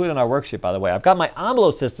 which we include in our worksheet, by the way. I've got my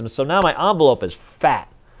envelope system, so now my envelope is fat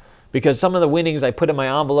because some of the winnings I put in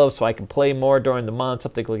my envelope so I can play more during the month,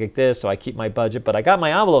 something like this, so I keep my budget. But I got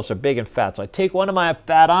my envelopes are big and fat, so I take one of my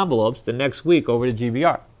fat envelopes the next week over to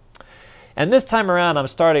GVR. And this time around, I'm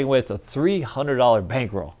starting with a $300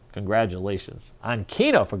 bankroll. Congratulations. On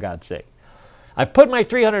Keno, for God's sake. I put my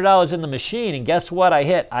 $300 in the machine, and guess what I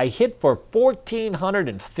hit? I hit for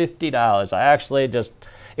 $1,450. I actually just,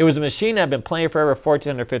 it was a machine I've been playing forever,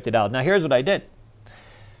 $1,450. Now, here's what I did.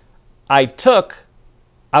 I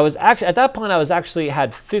was actually, at that point, I was actually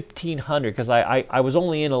had $1,500 because I was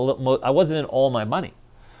only in a little, I wasn't in all my money.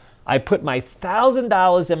 I put my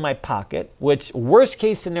 $1,000 in my pocket, which worst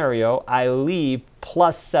case scenario, I leave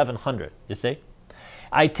plus $700, you see?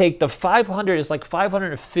 I take the $500, it's like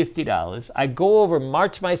 $550. I go over,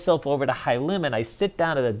 march myself over to high limit. I sit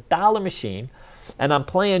down at a dollar machine, and I'm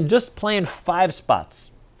just playing 5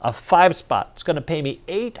 spots. A 5 spot. It's going to pay me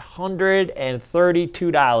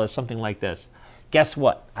 $832, something like this. Guess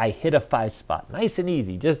what? I hit a 5 spot. Nice and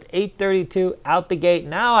easy. Just $832 out the gate.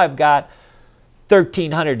 Now I've got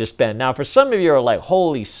 $1,300 to spend. Now, for some of you are like,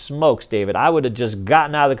 holy smokes, David, I would have just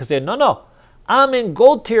gotten out of the casino. No. I'm in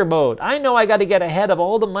gold tier mode. I know I got to get ahead of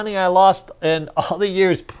all the money I lost in all the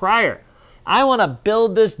years prior. I want to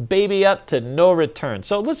build this baby up to no return.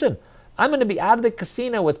 So listen, I'm going to be out of the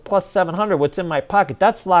casino with plus 700. What's in my pocket?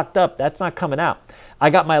 That's locked up. That's not coming out. I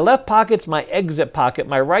got my left pocket's my exit pocket.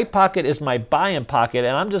 My right pocket is my buy-in pocket,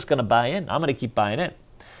 and I'm just going to buy in. I'm going to keep buying in.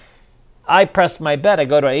 I press my bet. I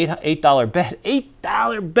go to an $8 bet.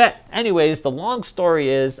 $8 bet. Anyways, the long story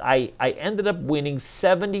is I ended up winning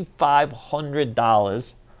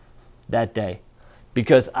 $7,500 that day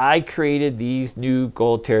because I created these new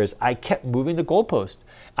gold tiers. I kept moving the goalpost.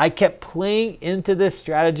 I kept playing into this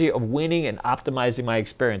strategy of winning and optimizing my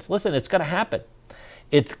experience. Listen, it's going to happen.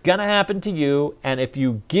 It's going to happen to you, and if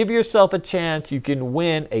you give yourself a chance, you can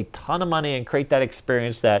win a ton of money and create that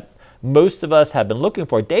experience that most of us have been looking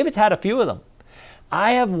for. David's had a few of them.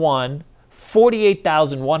 I have won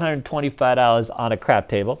 $48,125 on a crap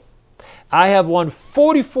table. I have won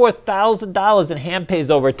 $44,000 in hand pays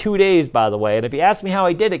over 2 days, by the way. And if you ask me how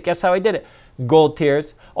I did it, guess how I did it? Gold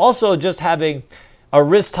tiers. Also, just having a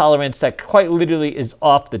risk tolerance that quite literally is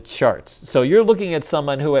off the charts. So you're looking at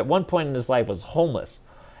someone who at one point in his life was homeless.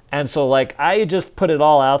 And so, like, I just put it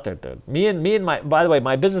all out there, dude. Me and my, by the way,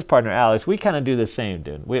 my business partner, Alex, we kind of do the same,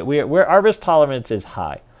 dude. Our risk tolerance is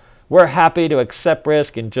high. We're happy to accept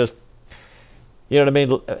risk and just, you know what I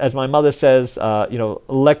mean? As my mother says,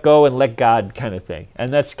 let go and let God kind of thing.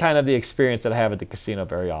 And that's kind of the experience that I have at the casino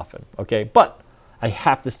very often, okay? But I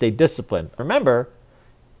have to stay disciplined. Remember,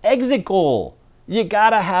 exit goal. You got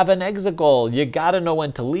to have an exit goal. You got to know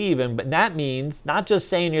when to leave. But that means not just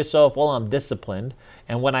saying to yourself, well, I'm disciplined,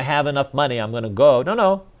 and when I have enough money, I'm going to go.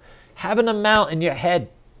 No. Have an amount in your head.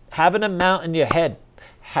 Have an amount in your head.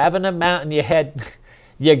 Have an amount in your head.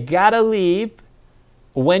 You got to leave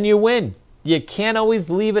when you win. You can't always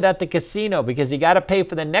leave it at the casino because you got to pay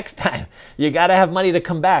for the next time. You got to have money to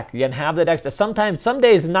come back. You can have that extra. Sometimes, some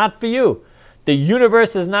days, not for you. The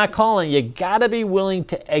universe is not calling. You got to be willing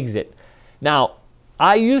to exit. Now,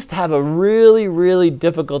 I used to have a really, really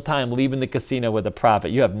difficult time leaving the casino with a profit.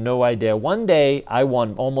 You have no idea. One day, I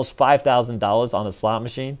won almost $5,000 on a slot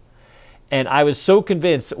machine. And I was so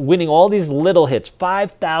convinced, winning all these little hits,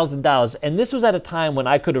 $5,000. And this was at a time when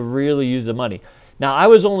I could have really used the money. Now, I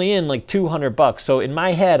was only in like $200. So in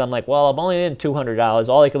my head, I'm like, well, I'm only in $200.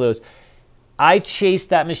 All I could lose. I chased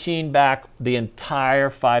that machine back the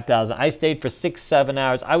entire $5,000. I stayed for 6-7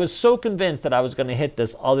 hours. I was so convinced that I was going to hit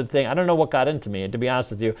this other thing. I don't know what got into me. And to be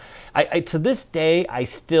honest with you, to this day, I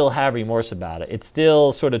still have remorse about it. It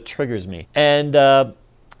still sort of triggers me. And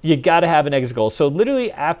you got to have an exit goal. So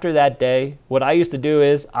literally after that day, what I used to do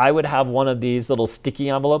is I would have one of these little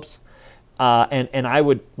sticky envelopes. And I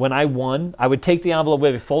would, when I won, I would take the envelope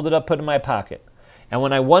with me, fold it up, put it in my pocket. And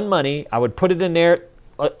when I won money, I would put it in there,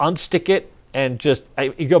 unstick it, and just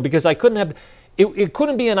because I couldn't have it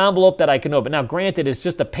couldn't be an envelope that I can open. Now granted, it's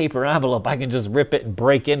just a paper envelope. I can just rip it and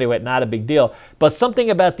break into it, not a big deal. But something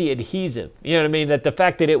about the adhesive, you know what I mean, that the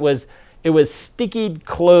fact that it was sticky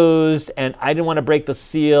closed and I didn't want to break the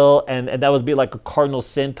seal, and that would be like a cardinal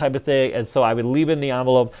sin type of thing. And so I would leave it in the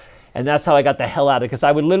envelope, and that's how I got the hell out of it, because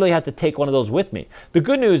I would literally have to take one of those with me. The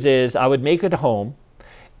good news is I would make it home,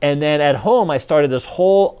 and then at home I started this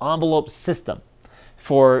whole envelope system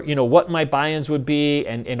for what my buy-ins would be,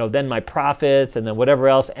 and then my profits, and then whatever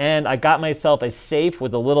else. And I got myself a safe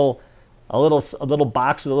with a little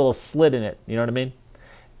box with a little slit in it. You know what I mean?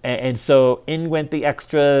 And so in went the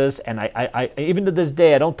extras, and I even to this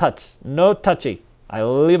day, I don't touch. No touchy. I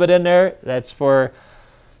leave it in there. That's for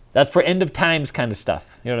end of times kind of stuff.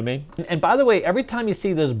 You know what I mean? And by the way, every time you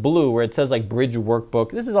see this blue where it says like bridge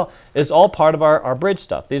workbook, this is all part of our bridge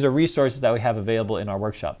stuff. These are resources that we have available in our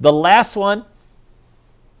workshop. The last one,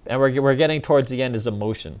 and we're getting towards the end, is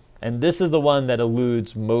emotion. And this is the one that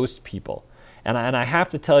eludes most people. And I have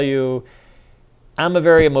to tell you, I'm a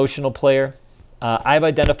very emotional player. I've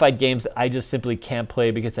identified games that I just simply can't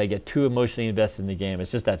play because I get too emotionally invested in the game.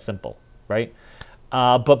 It's just that simple, right?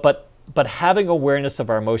 But having awareness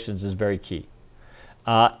of our emotions is very key.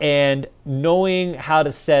 And knowing how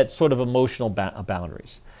to set sort of emotional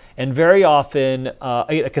boundaries. And very often,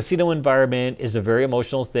 a casino environment is a very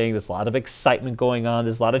emotional thing. There's a lot of excitement going on.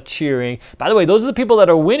 There's a lot of cheering. By the way, those are the people that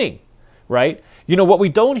are winning, right? You know, what we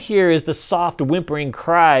don't hear is the soft whimpering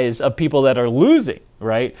cries of people that are losing,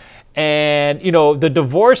 right? And, you know, the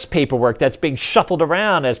divorce paperwork that's being shuffled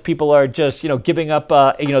around as people are just, you know, giving up,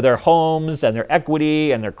 you know, their homes and their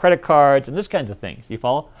equity and their credit cards and this kinds of things. You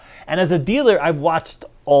follow? And as a dealer, I've watched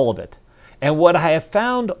all of it. And what I have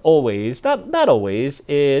found always, not always,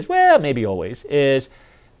 is, well, maybe always, is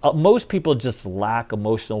most people just lack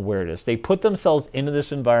emotional awareness. They put themselves into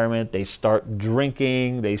this environment. They start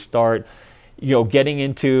drinking. They start, you know, getting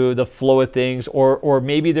into the flow of things, or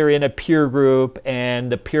maybe they're in a peer group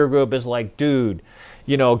and the peer group is like, dude,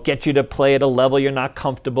 you know, get you to play at a level you're not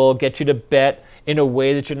comfortable, get you to bet in a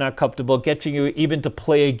way that you're not comfortable, get you even to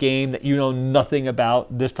play a game that you know nothing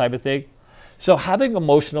about, this type of thing. So having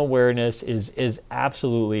emotional awareness is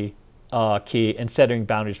absolutely key in setting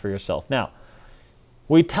boundaries for yourself. Now,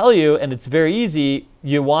 we tell you, and it's very easy,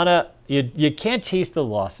 you can't chase the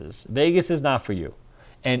losses. Vegas is not for you.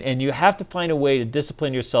 And you have to find a way to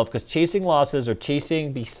discipline yourself, because chasing losses or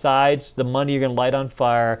chasing besides the money you're going to light on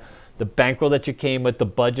fire, the bankroll that you came with, the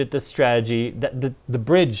budget, the strategy, the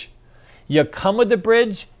bridge. You come with the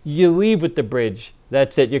bridge, you leave with the bridge.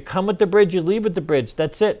 That's it. You come with the bridge, you leave with the bridge.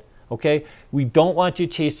 That's it. Okay? We don't want you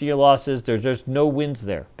chasing your losses. There's no wins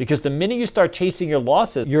there. Because the minute you start chasing your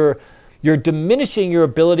losses, you're diminishing your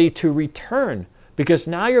ability to return. Because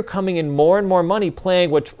now you're coming in more and more money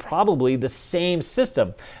playing what's probably the same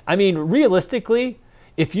system. I mean, realistically,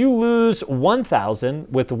 if you lose 1,000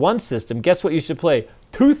 with one system, guess what you should play?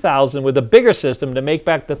 2,000 with a bigger system to make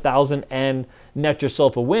back the 1,000 and net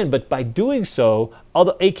yourself a win. But by doing so,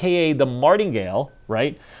 aka the martingale,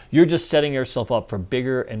 right? You're just setting yourself up for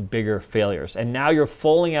bigger and bigger failures. And now you're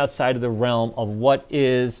falling outside of the realm of what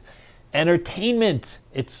is entertainment.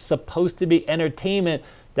 It's supposed to be entertainment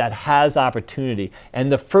that has opportunity. And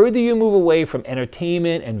the further you move away from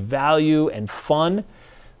entertainment and value and fun,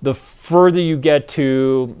 the further you get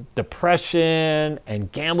to depression and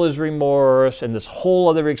gambler's remorse and this whole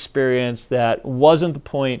other experience that wasn't the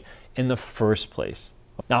point in the first place.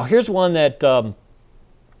 Now here's one that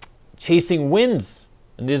chasing wins,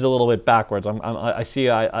 and this is a little bit backwards. I see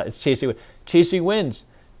it's chasing wins.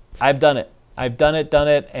 I've done it,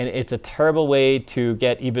 and it's a terrible way to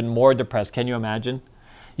get even more depressed. Can you imagine?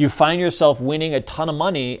 You find yourself winning a ton of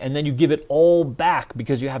money, and then you give it all back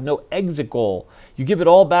because you have no exit goal. You give it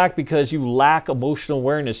all back because you lack emotional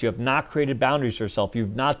awareness. You have not created boundaries for yourself.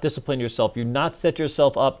 You've not disciplined yourself. You've not set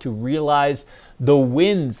yourself up to realize the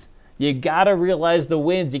wins. You got to realize the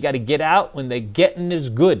wins. You got to get out when the getting is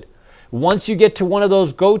good. Once you get to one of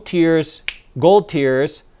those gold tiers,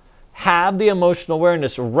 have the emotional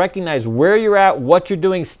awareness. Recognize where you're at, what you're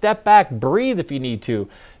doing. Step back, breathe if you need to.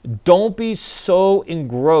 Don't be so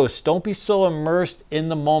engrossed. Don't be so immersed in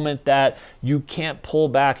the moment that you can't pull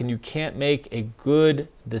back and you can't make a good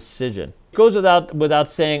decision. It goes without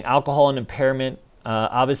saying, alcohol and impairment.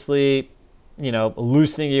 Obviously, you know,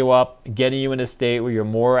 loosening you up, getting you in a state where you're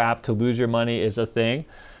more apt to lose your money is a thing.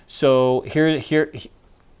 So here,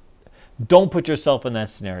 don't put yourself in that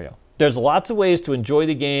scenario. There's lots of ways to enjoy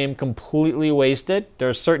the game completely wasted. There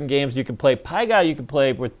are certain games you can play. Pie Guy you can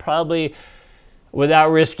play with probably without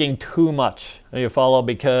risking too much. You follow?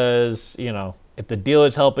 Because, you know, if the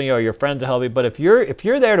dealer's helping you or your friends are helping you. But if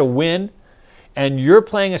you're there to win and you're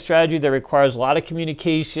playing a strategy that requires a lot of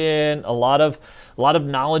communication, a lot of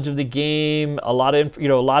knowledge of the game, a lot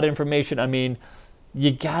of information, I mean,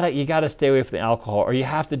 you gotta stay away from the alcohol, or you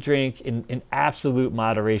have to drink in absolute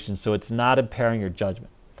moderation so it's not impairing your judgment.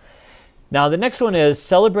 Now, the next one is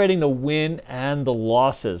celebrating the win and the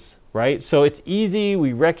losses, right? So it's easy.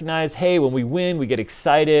 We recognize, hey, when we win, we get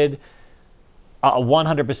excited,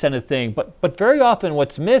 100% of the thing. But very often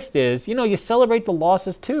what's missed is, you know, you celebrate the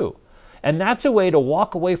losses too. And that's a way to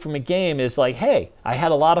walk away from a game is like, hey, I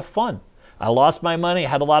had a lot of fun. I lost my money. I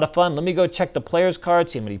had a lot of fun. Let me go check the player's card,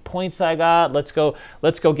 see how many points I got. Let's go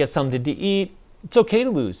get something to eat. It's okay to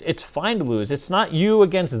lose. It's fine to lose. It's not you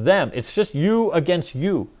against them. It's just you against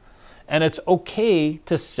you. And it's okay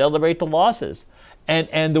to celebrate the losses.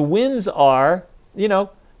 And the wins are, you know,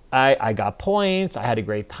 I got points. I had a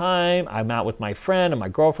great time. I'm out with my friend and my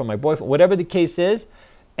girlfriend, my boyfriend, whatever the case is.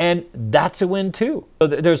 And that's a win too. So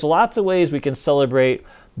there's lots of ways we can celebrate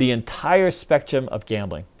the entire spectrum of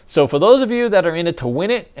gambling. So for those of you that are in it to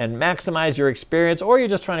win it and maximize your experience, or you're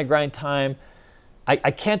just trying to grind time,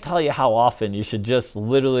 I can't tell you how often you should just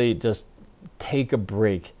literally just take a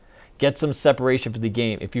break. Get some separation from the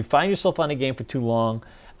game. If you find yourself on a game for too long,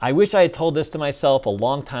 I wish I had told this to myself a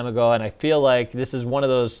long time ago, and I feel like this is one of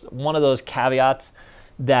those caveats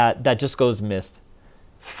that just goes missed.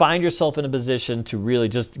 Find yourself in a position to really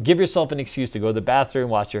just give yourself an excuse to go to the bathroom,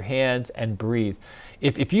 wash your hands, and breathe.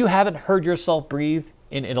 If you haven't heard yourself breathe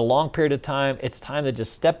in a long period of time, it's time to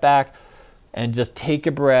just step back and just take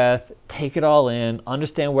a breath, take it all in,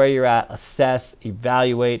 understand where you're at, assess,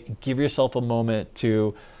 evaluate, give yourself a moment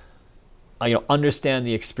to understand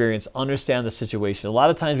the experience, understand the situation. A lot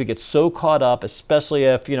of times we get so caught up, especially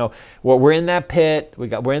if, we're in that pit,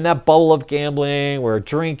 we're in that bubble of gambling, we're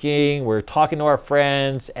drinking, we're talking to our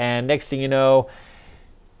friends, and next thing you know,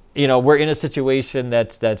 we're in a situation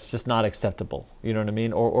that's just not acceptable. You know what I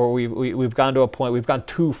mean? Or we've gone to a point, we've gone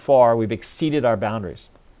too far, we've exceeded our boundaries.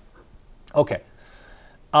 Okay.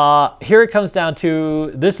 Here it comes down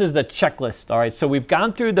to, this is the checklist. All right. So we've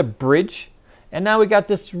gone through the bridge, and now we got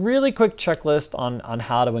this really quick checklist on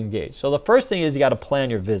how to engage. So the first thing is you got to plan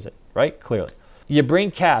your visit, right? Clearly. You bring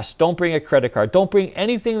cash. Don't bring a credit card. Don't bring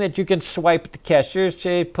anything that you can swipe at the cashier's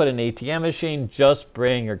table, put an ATM machine. Just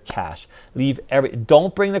bring your cash.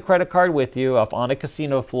 Don't bring the credit card with you up on a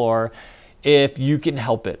casino floor if you can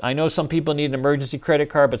help it. I know some people need an emergency credit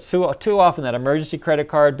card, but too often that emergency credit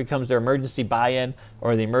card becomes their emergency buy-in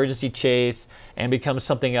or the emergency chase and becomes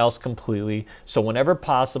something else completely. So whenever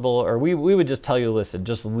possible, or we would just tell you, listen,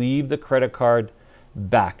 just leave the credit card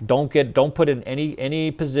back. Don't put it in any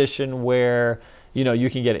position where you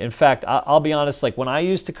can get it. In fact, I'll be honest, like when I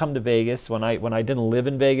used to come to Vegas, when I didn't live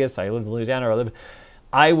in Vegas, I lived in Louisiana,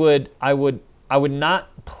 I would not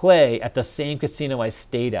play at the same casino I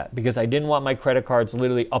stayed at because I didn't want my credit cards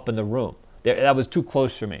literally up in the room. That was too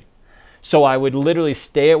close for me. So I would literally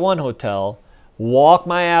stay at one hotel, walk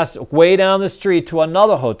my ass way down the street to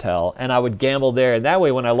another hotel, and I would gamble there. And that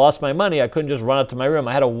way, when I lost my money, I couldn't just run up to my room.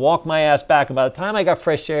 I had to walk my ass back. And by the time I got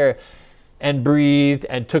fresh air and breathed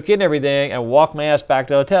and took in everything and walked my ass back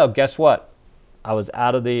to the hotel, guess what? I was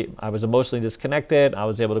emotionally disconnected. I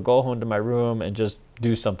was able to go home to my room and just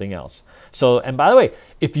do something else. So, and by the way,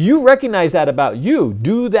 if you recognize that about you,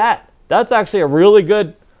 do that. That's actually a really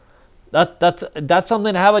good, that's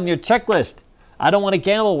something to have on your checklist. I don't want to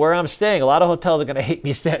gamble where I'm staying. A lot of hotels are going to hate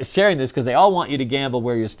me sharing this because they all want you to gamble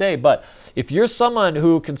where you stay. But if you're someone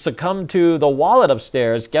who can succumb to the wallet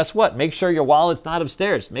upstairs, guess what? Make sure your wallet's not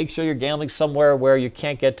upstairs. Make sure you're gambling somewhere where you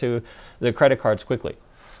can't get to the credit cards quickly.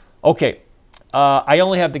 Okay. I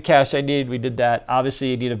only have the cash I need. We did that.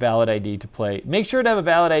 Obviously, you need a valid ID to play. Make sure to have a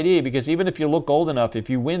valid ID because even if you look old enough, if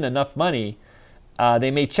you win enough money,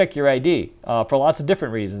 they may check your ID for lots of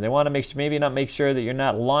different reasons. They want to make sure that you're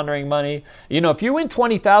not laundering money. If you win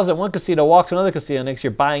 $20,000 at one casino, walk to another casino next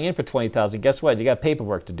year buying in for $20,000, guess what? You got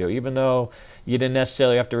paperwork to do. Even though you didn't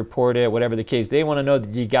necessarily have to report it, whatever the case, they want to know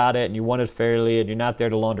that you got it and you won it fairly and you're not there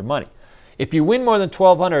to launder money. If you win more than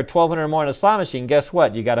 $1,200 or $1,200 or more on a slot machine, guess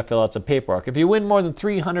what? You got to fill out some paperwork. If you win more than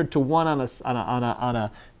 300 to 1 on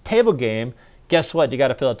a table game, guess what? You got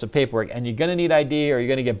to fill out some paperwork, and you're going to need ID or you're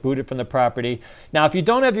going to get booted from the property. Now, if you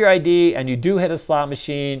don't have your ID and you do hit a slot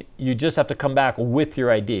machine, you just have to come back with your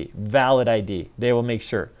ID, valid ID. They will make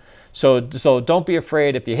sure. So don't be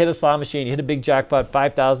afraid. If you hit a slot machine, you hit a big jackpot,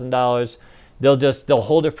 $5,000. They'll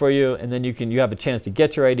hold it for you, and then you have a chance to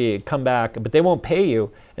get your ID and come back, but they won't pay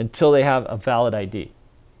you until they have a valid ID.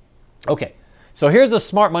 Okay, so here's the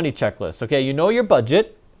smart money checklist. Okay, you know your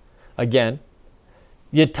budget. Again,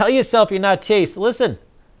 you tell yourself you're not chased. Listen,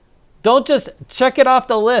 don't just check it off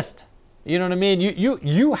the list. You know what I mean?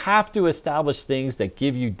 You have to establish things that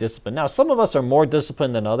give you discipline. Now, some of us are more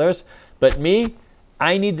disciplined than others, but me,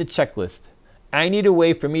 I need the checklist. I need a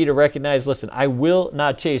way for me to recognize, listen, I will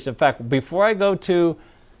not chase. In fact, before I go to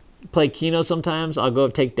play Keno sometimes, I'll go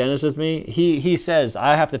take Dennis with me. He says,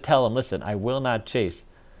 I have to tell him, listen, I will not chase.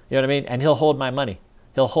 You know what I mean? And he'll hold my money.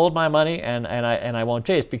 He'll hold my money and I won't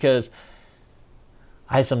chase because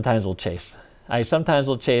I sometimes will chase.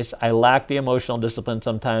 I lack the emotional discipline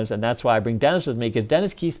sometimes, and that's why I bring Dennis with me because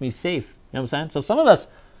Dennis keeps me safe. You know what I'm saying? So some of us,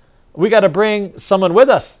 we got to bring someone with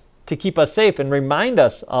us to keep us safe and remind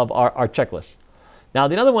us of our checklist. Now,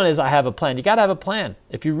 the other one is I have a plan. You got to have a plan.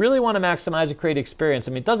 If you really want to maximize a creative experience,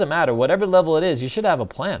 I mean, it doesn't matter. Whatever level it is, you should have a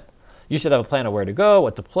plan. You should have a plan of where to go,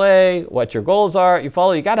 what to play, what your goals are. You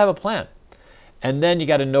got to have a plan. And then you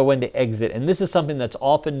got to know when to exit. And this is something that's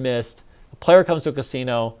often missed. A player comes to a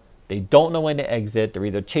casino. They don't know when to exit. They're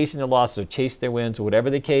either chasing their losses or chasing their wins or whatever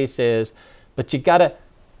the case is. But you got to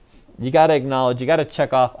acknowledge, you got to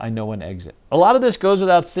check off, I know when to exit. A lot of this goes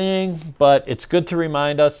without saying, but it's good to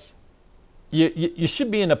remind us. You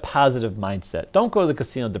should be in a positive mindset. Don't go to the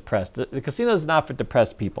casino depressed. The casino is not for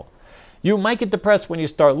depressed people. You might get depressed when you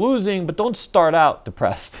start losing, but don't start out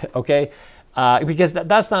depressed, okay? Because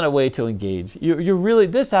that's not a way to engage. You really,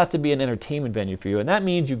 this has to be an entertainment venue for you, and that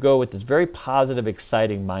means you go with this very positive,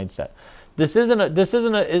 exciting mindset. This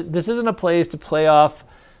isn't a place to play off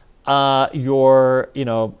your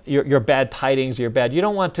bad tidings, your bad. You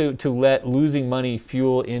don't want to let losing money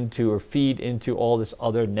fuel into or feed into all this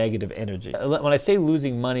other negative energy. When I say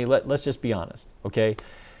losing money, let's just be honest, okay?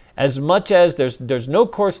 As much as there's no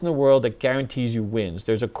course in the world that guarantees you wins.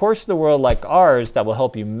 There's a course in the world like ours that will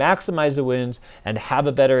help you maximize the wins and have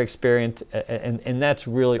a better experience, and that's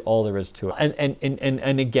really all there is to it.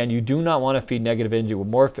 And again, you do not want to feed negative energy with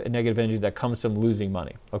more negative energy that comes from losing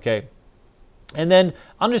money, okay? And then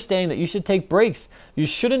understanding that you should take breaks. You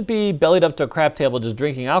shouldn't be bellied up to a crap table just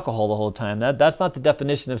drinking alcohol the whole time. That's not the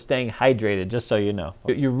definition of staying hydrated, just so you know.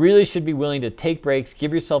 You really should be willing to take breaks,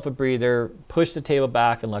 give yourself a breather, push the table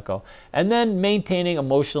back and let go. And then maintaining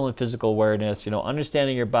emotional and physical awareness,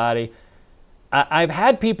 understanding your body. I've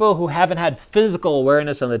had people who haven't had physical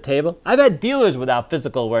awareness on the table. I've had dealers without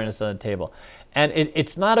physical awareness on the table. And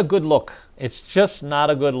it's not a good look. It's just not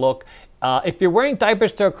a good look. If you're wearing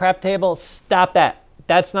diapers to a crap table, stop that.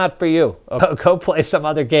 That's not for you. Go play some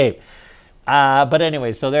other game. But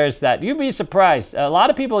anyway, so there's that. You'd be surprised. A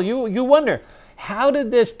lot of people, you wonder, how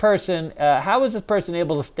was this person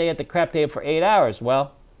able to stay at the crap table for 8 hours?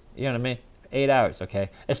 Well, you know what I mean? 8 hours,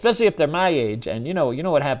 okay? Especially if they're my age, and you know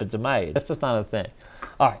what happens at my age. That's just not a thing.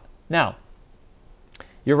 All right, now,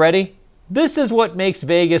 you ready? This is what makes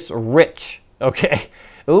Vegas rich, okay?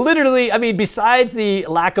 Literally, I mean, besides the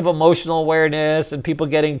lack of emotional awareness and people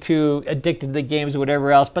getting too addicted to the games or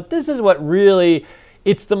whatever else, but this is what really,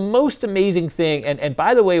 it's the most amazing thing. And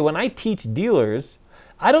by the way, when I teach dealers,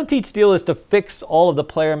 I don't teach dealers to fix all of the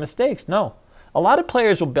player mistakes. No. A lot of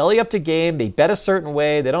players will belly up to game, they bet a certain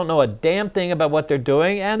way, they don't know a damn thing about what they're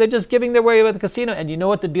doing, and they're just giving their way away at the casino. And you know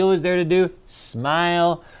what the dealer's there to do?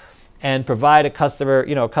 Smile and provide a customer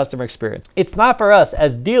experience. It's not for us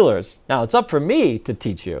as dealers. Now, it's up for me to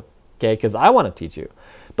teach you, okay, because I want to teach you.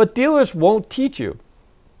 But dealers won't teach you.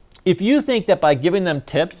 If you think that by giving them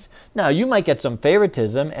tips, now you might get some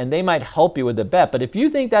favoritism and they might help you with the bet, but if you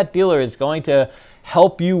think that dealer is going to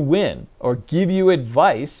help you win or give you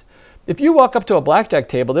advice, if you walk up to a blackjack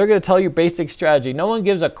table, they're going to tell you basic strategy. No one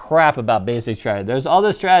gives a crap about basic strategy. There's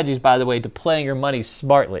other strategies, by the way, to playing your money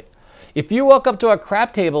smartly. If you walk up to a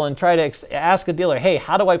crap table and try to ask a dealer, hey,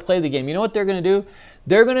 how do I play the game? You know what they're going to do?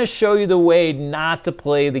 They're going to show you the way not to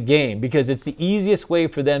play the game because it's the easiest way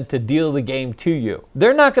for them to deal the game to you.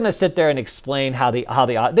 They're not going to sit there and explain how the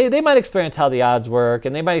odds, they might experience how the odds work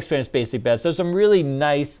and they might experience basic bets. There's some really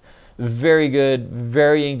nice, very good,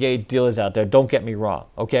 very engaged dealers out there. Don't get me wrong,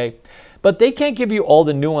 okay? But they can't give you all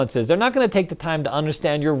the nuances. They're not going to take the time to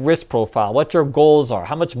understand your risk profile, what your goals are,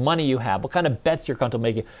 how much money you have, what kind of bets you're comfortable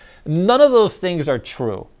making. None of those things are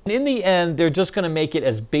true. In the end, they're just going to make it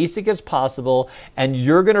as basic as possible, and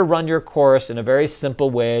you're going to run your course in a very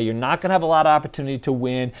simple way. You're not going to have a lot of opportunity to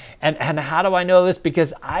win. And how do I know this?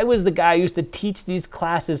 Because I was the guy who used to teach these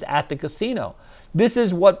classes at the casino. This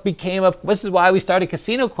is why we started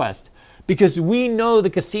Casino Quest. Because we know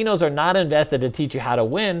the casinos are not invested to teach you how to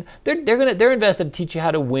win. They're invested to teach you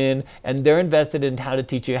how to win, and they're invested in how to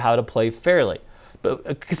teach you how to play fairly.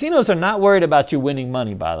 But casinos are not worried about you winning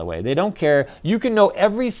money, by the way. They don't care. You can know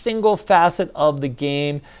every single facet of the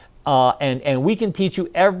game, and we can teach you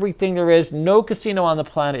everything there is. No casino on the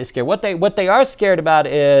planet is scared. What they are scared about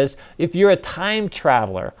is if you're a time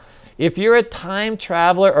traveler. If you're a time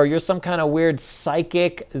traveler or you're some kind of weird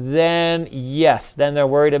psychic, then yes, then they're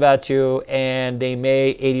worried about you and they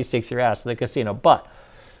may 86 your ass to the casino. But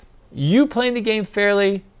you playing the game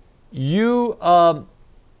fairly, you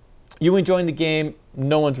enjoying the game,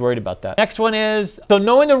 no one's worried about that. Next one is, so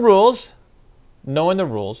knowing the rules,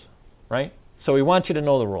 right? So we want you to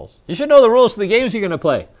know the rules. You should know the rules for the games you're going to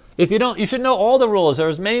play. If you don't, you should know all the rules.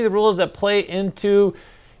 There's many of the rules that play into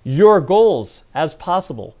your goals as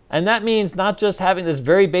possible. And that means not just having this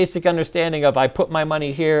very basic understanding of I put my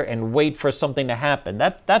money here and wait for something to happen.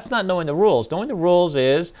 That's not knowing the rules. Knowing the rules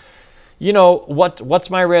is you know,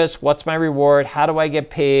 what's my risk? What's my reward? How do I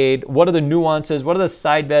get paid? What are the nuances? What are the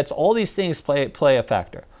side bets? All these things play a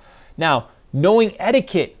factor. Now, knowing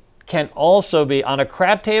etiquette can also be, on a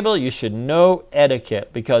crap table, you should know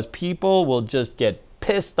etiquette, because people will just get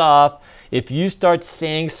pissed off if you start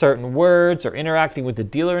saying certain words or interacting with the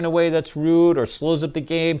dealer in a way that's rude or slows up the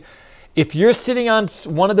game. If you're sitting on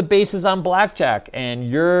one of the bases on blackjack and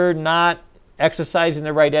you're not exercising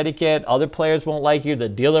the right etiquette, other players won't like you, the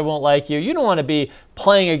dealer won't like you. You don't want to be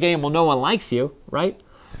playing a game where no one likes you, right?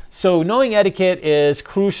 So knowing etiquette is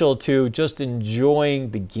crucial to just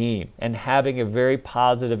enjoying the game and having a very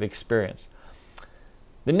positive experience.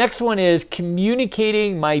 The next one is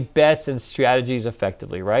communicating my bets and strategies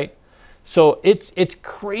effectively, right? So it's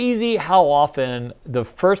crazy how often the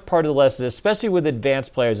first part of the lesson, especially with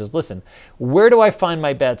advanced players, is listen, where do I find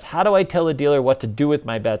my bets? How do I tell the dealer what to do with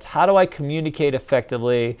my bets? How do I communicate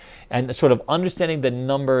effectively and sort of understanding the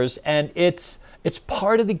numbers? And it's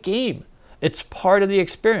part of the game. It's part of the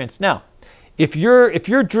experience. Now, if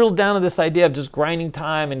you're drilled down to this idea of just grinding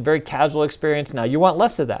time and very casual experience, now you want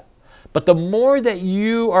less of that. But the more that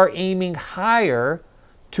you are aiming higher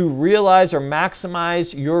to realize or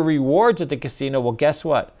maximize your rewards at the casino, well, guess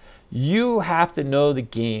what? You have to know the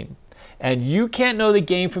game. And you can't know the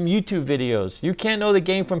game from YouTube videos. You can't know the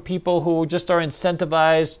game from people who just are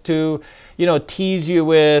incentivized to, you know, tease you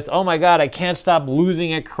with, oh my God, I can't stop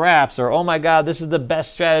losing at craps, or oh my God, this is the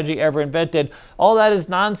best strategy ever invented. All that is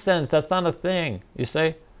nonsense. That's not a thing, you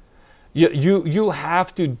see? You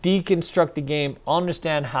have to deconstruct the game,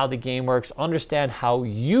 understand how the game works, understand how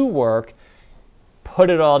you work, put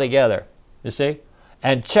it all together, you see?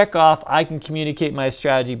 And check off, I can communicate my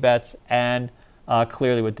strategy bets and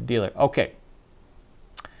clearly with the dealer. Okay.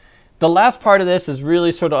 The last part of this is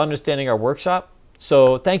really sort of understanding our workshop.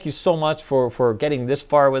 So thank you so much for getting this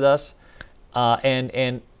far with us.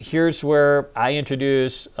 And here's where I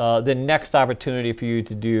introduce the next opportunity for you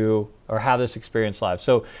to do or have this experience live.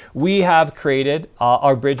 So we have created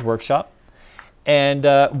our bridge workshop. And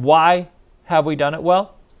why have we done it?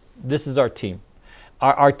 Well, this is our team.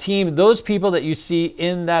 Our team, those people that you see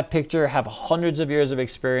in that picture, have hundreds of years of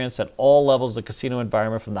experience at all levels of the casino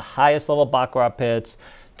environment, from the highest level baccarat pits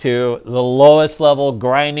to the lowest level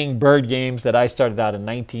grinding bird games that I started out in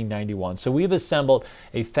 1991. So we've assembled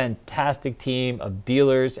a fantastic team of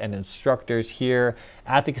dealers and instructors here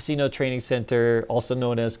at the Casino Training Center, also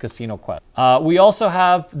known as Casino Quest. We also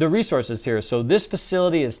have the resources here. So this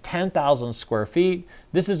facility is 10,000 square feet.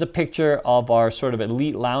 This is a picture of our sort of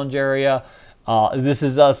elite lounge area. This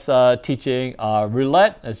is us teaching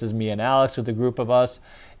roulette. This is me and Alex with a group of us.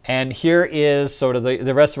 And here is sort of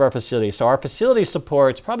the rest of our facility. So our facility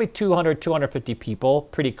supports probably 200, 250 people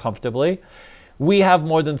pretty comfortably. We have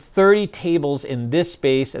more than 30 tables in this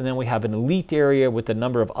space, and then we have an elite area with a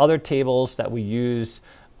number of other tables that we use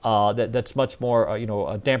that's much more,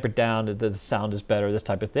 dampered down, the sound is better, this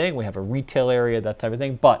type of thing. We have a retail area, that type of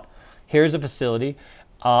thing. But here's a facility.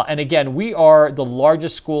 And again, we are the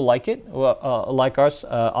largest school like ours.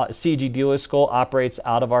 CG Dealer School operates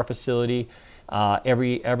out of our facility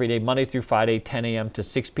every day, Monday through Friday, 10 a.m. to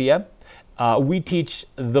 6 p.m. We teach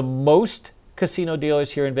the most casino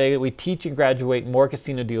dealers here in Vegas. We teach and graduate more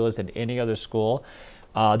casino dealers than any other school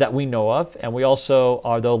that we know of. And we also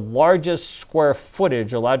are the largest square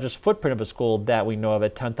footage or largest footprint of a school that we know of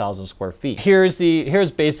at 10,000 square feet. Here's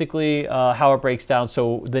basically how it breaks down.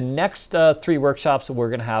 So the next 3 workshops that we're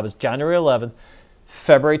going to have is January 11th,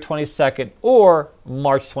 February 22nd, or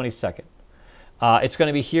March 22nd. It's going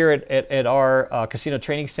to be here at our Casino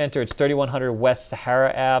Training Center. It's 3100 West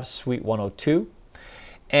Sahara Ave, Suite 102.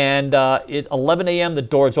 And at 11 a.m. the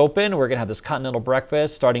doors open. We're going to have this continental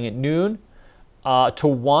breakfast starting at noon. To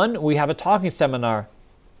 1, we have a talking seminar.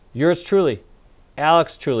 Yours truly,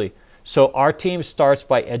 Alex truly. So our team starts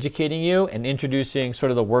by educating you and introducing sort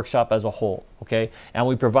of the workshop as a whole, okay? And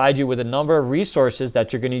we provide you with a number of resources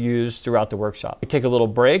that you're going to use throughout the workshop. We take a little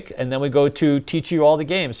break, and then we go to teach you all the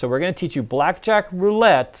games. So we're going to teach you blackjack,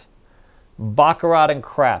 roulette, baccarat, and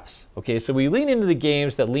craps, okay? So we lean into the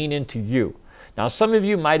games that lean into you. Now, some of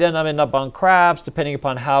you might end up on craps, depending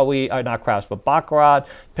upon how we, not craps, but baccarat,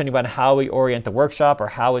 depending upon how we orient the workshop or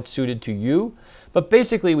how it's suited to you. But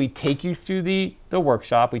basically, we take you through the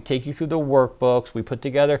workshop, we take you through the workbooks, we put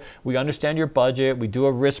together, we understand your budget, we do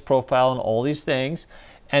a risk profile and all these things.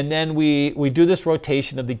 And then we do this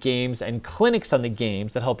rotation of the games and clinics on the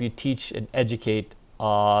games that help you teach and educate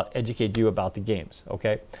you about the games,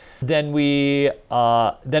 okay? Then we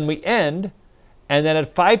end, and then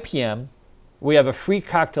at 5 p.m., we have a free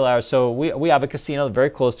cocktail hour. So we have a casino very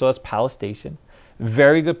close to us, Palace Station.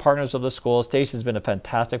 Very good partners of the school. Stacy's been a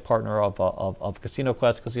fantastic partner of Casino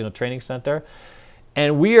Quest Casino Training Center.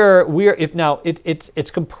 And we are if now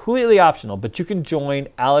it's completely optional, but you can join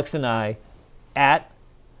Alex and I at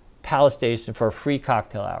Palace Station for a free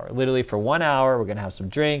cocktail hour. Literally for 1 hour, we're gonna have some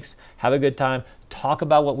drinks, have a good time, talk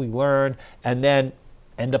about what we learned, and then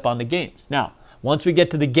end up on the games. Now, once we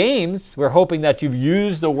get to the games, we're hoping that you've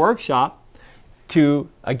used the workshop to,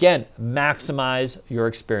 again, maximize your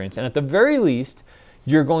experience. And at the very least,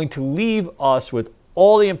 you're going to leave us with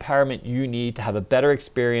all the empowerment you need to have a better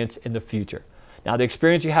experience in the future. Now, the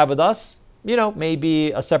experience you have with us, you know, may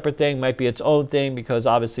be a separate thing, might be its own thing, because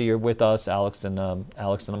obviously you're with us, Alex and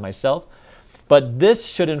myself. But this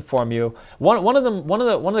should inform you. One of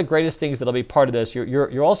the greatest things that'll be part of this,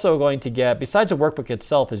 you're also going to get, besides the workbook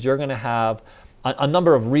itself, is you're going to have a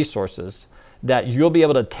number of resources that you'll be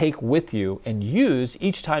able to take with you and use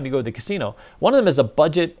each time you go to the casino. One of them is a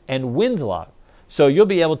budget and wins log. So you'll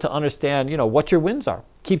be able to understand, you know, what your wins are,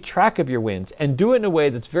 keep track of your wins, and do it in a way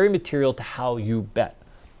that's very material to how you bet.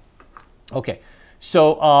 Okay,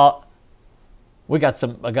 so I got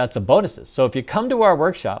some bonuses. So if you come to our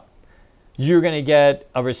workshop, you're going to get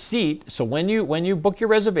a receipt. So when you book your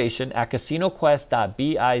reservation at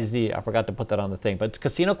casinoquest.biz, I forgot to put that on the thing, but it's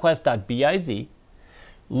casinoquest.biz.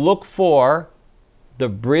 Look for the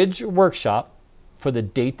bridge workshop for the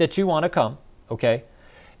date that you want to come. Okay.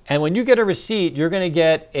 And when you get a receipt, you're going to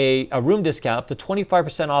get a room discount up to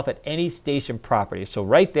 25% off at any station property. So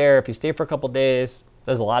right there, if you stay for a couple days,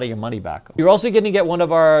 there's a lot of your money back. You're also going to get one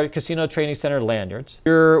of our Casino Training Center lanyards.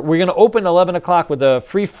 We're going to open 11 o'clock with a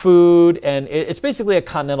free food, and it's basically a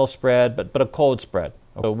continental spread, but a cold spread.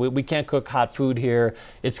 So we can't cook hot food here.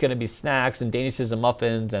 It's going to be snacks and danishes and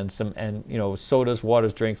muffins and you know, sodas,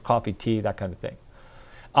 waters, drinks, coffee, tea, that kind of thing.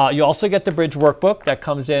 You also get the bridge workbook that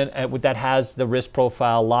comes in that has the risk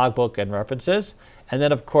profile, logbook, and references. And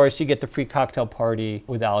then, of course, you get the free cocktail party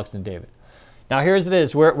with Alex and David. Now, here's it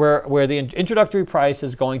is, where the introductory price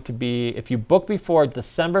is going to be, if you book before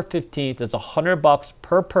December 15th, it's $100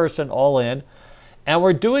 per person all in. And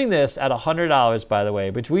we're doing this at $100, by the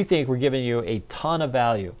way, which we think we're giving you a ton of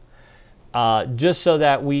value. Just so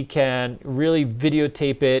that we can really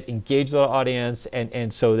videotape it, engage the audience,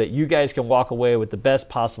 and so that you guys can walk away with the best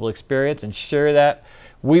possible experience and share that.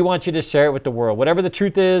 We want you to share it with the world. Whatever the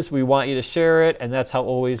truth is, we want you to share it, and that's how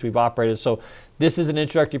always we've operated. So this is an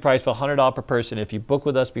introductory price for $100 per person if you book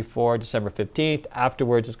with us before December 15th.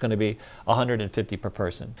 Afterwards, it's going to be $150 per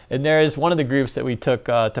person. And there is one of the groups that we took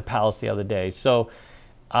to Palace the other day. So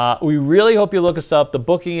we really hope you look us up. The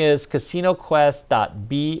booking is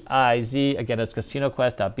casinoquest.biz. Again, it's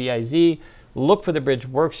casinoquest.biz. Look for the bridge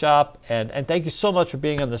workshop. And thank you so much for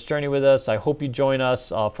being on this journey with us. I hope you join us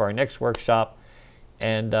for our next workshop.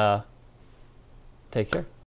 And take care.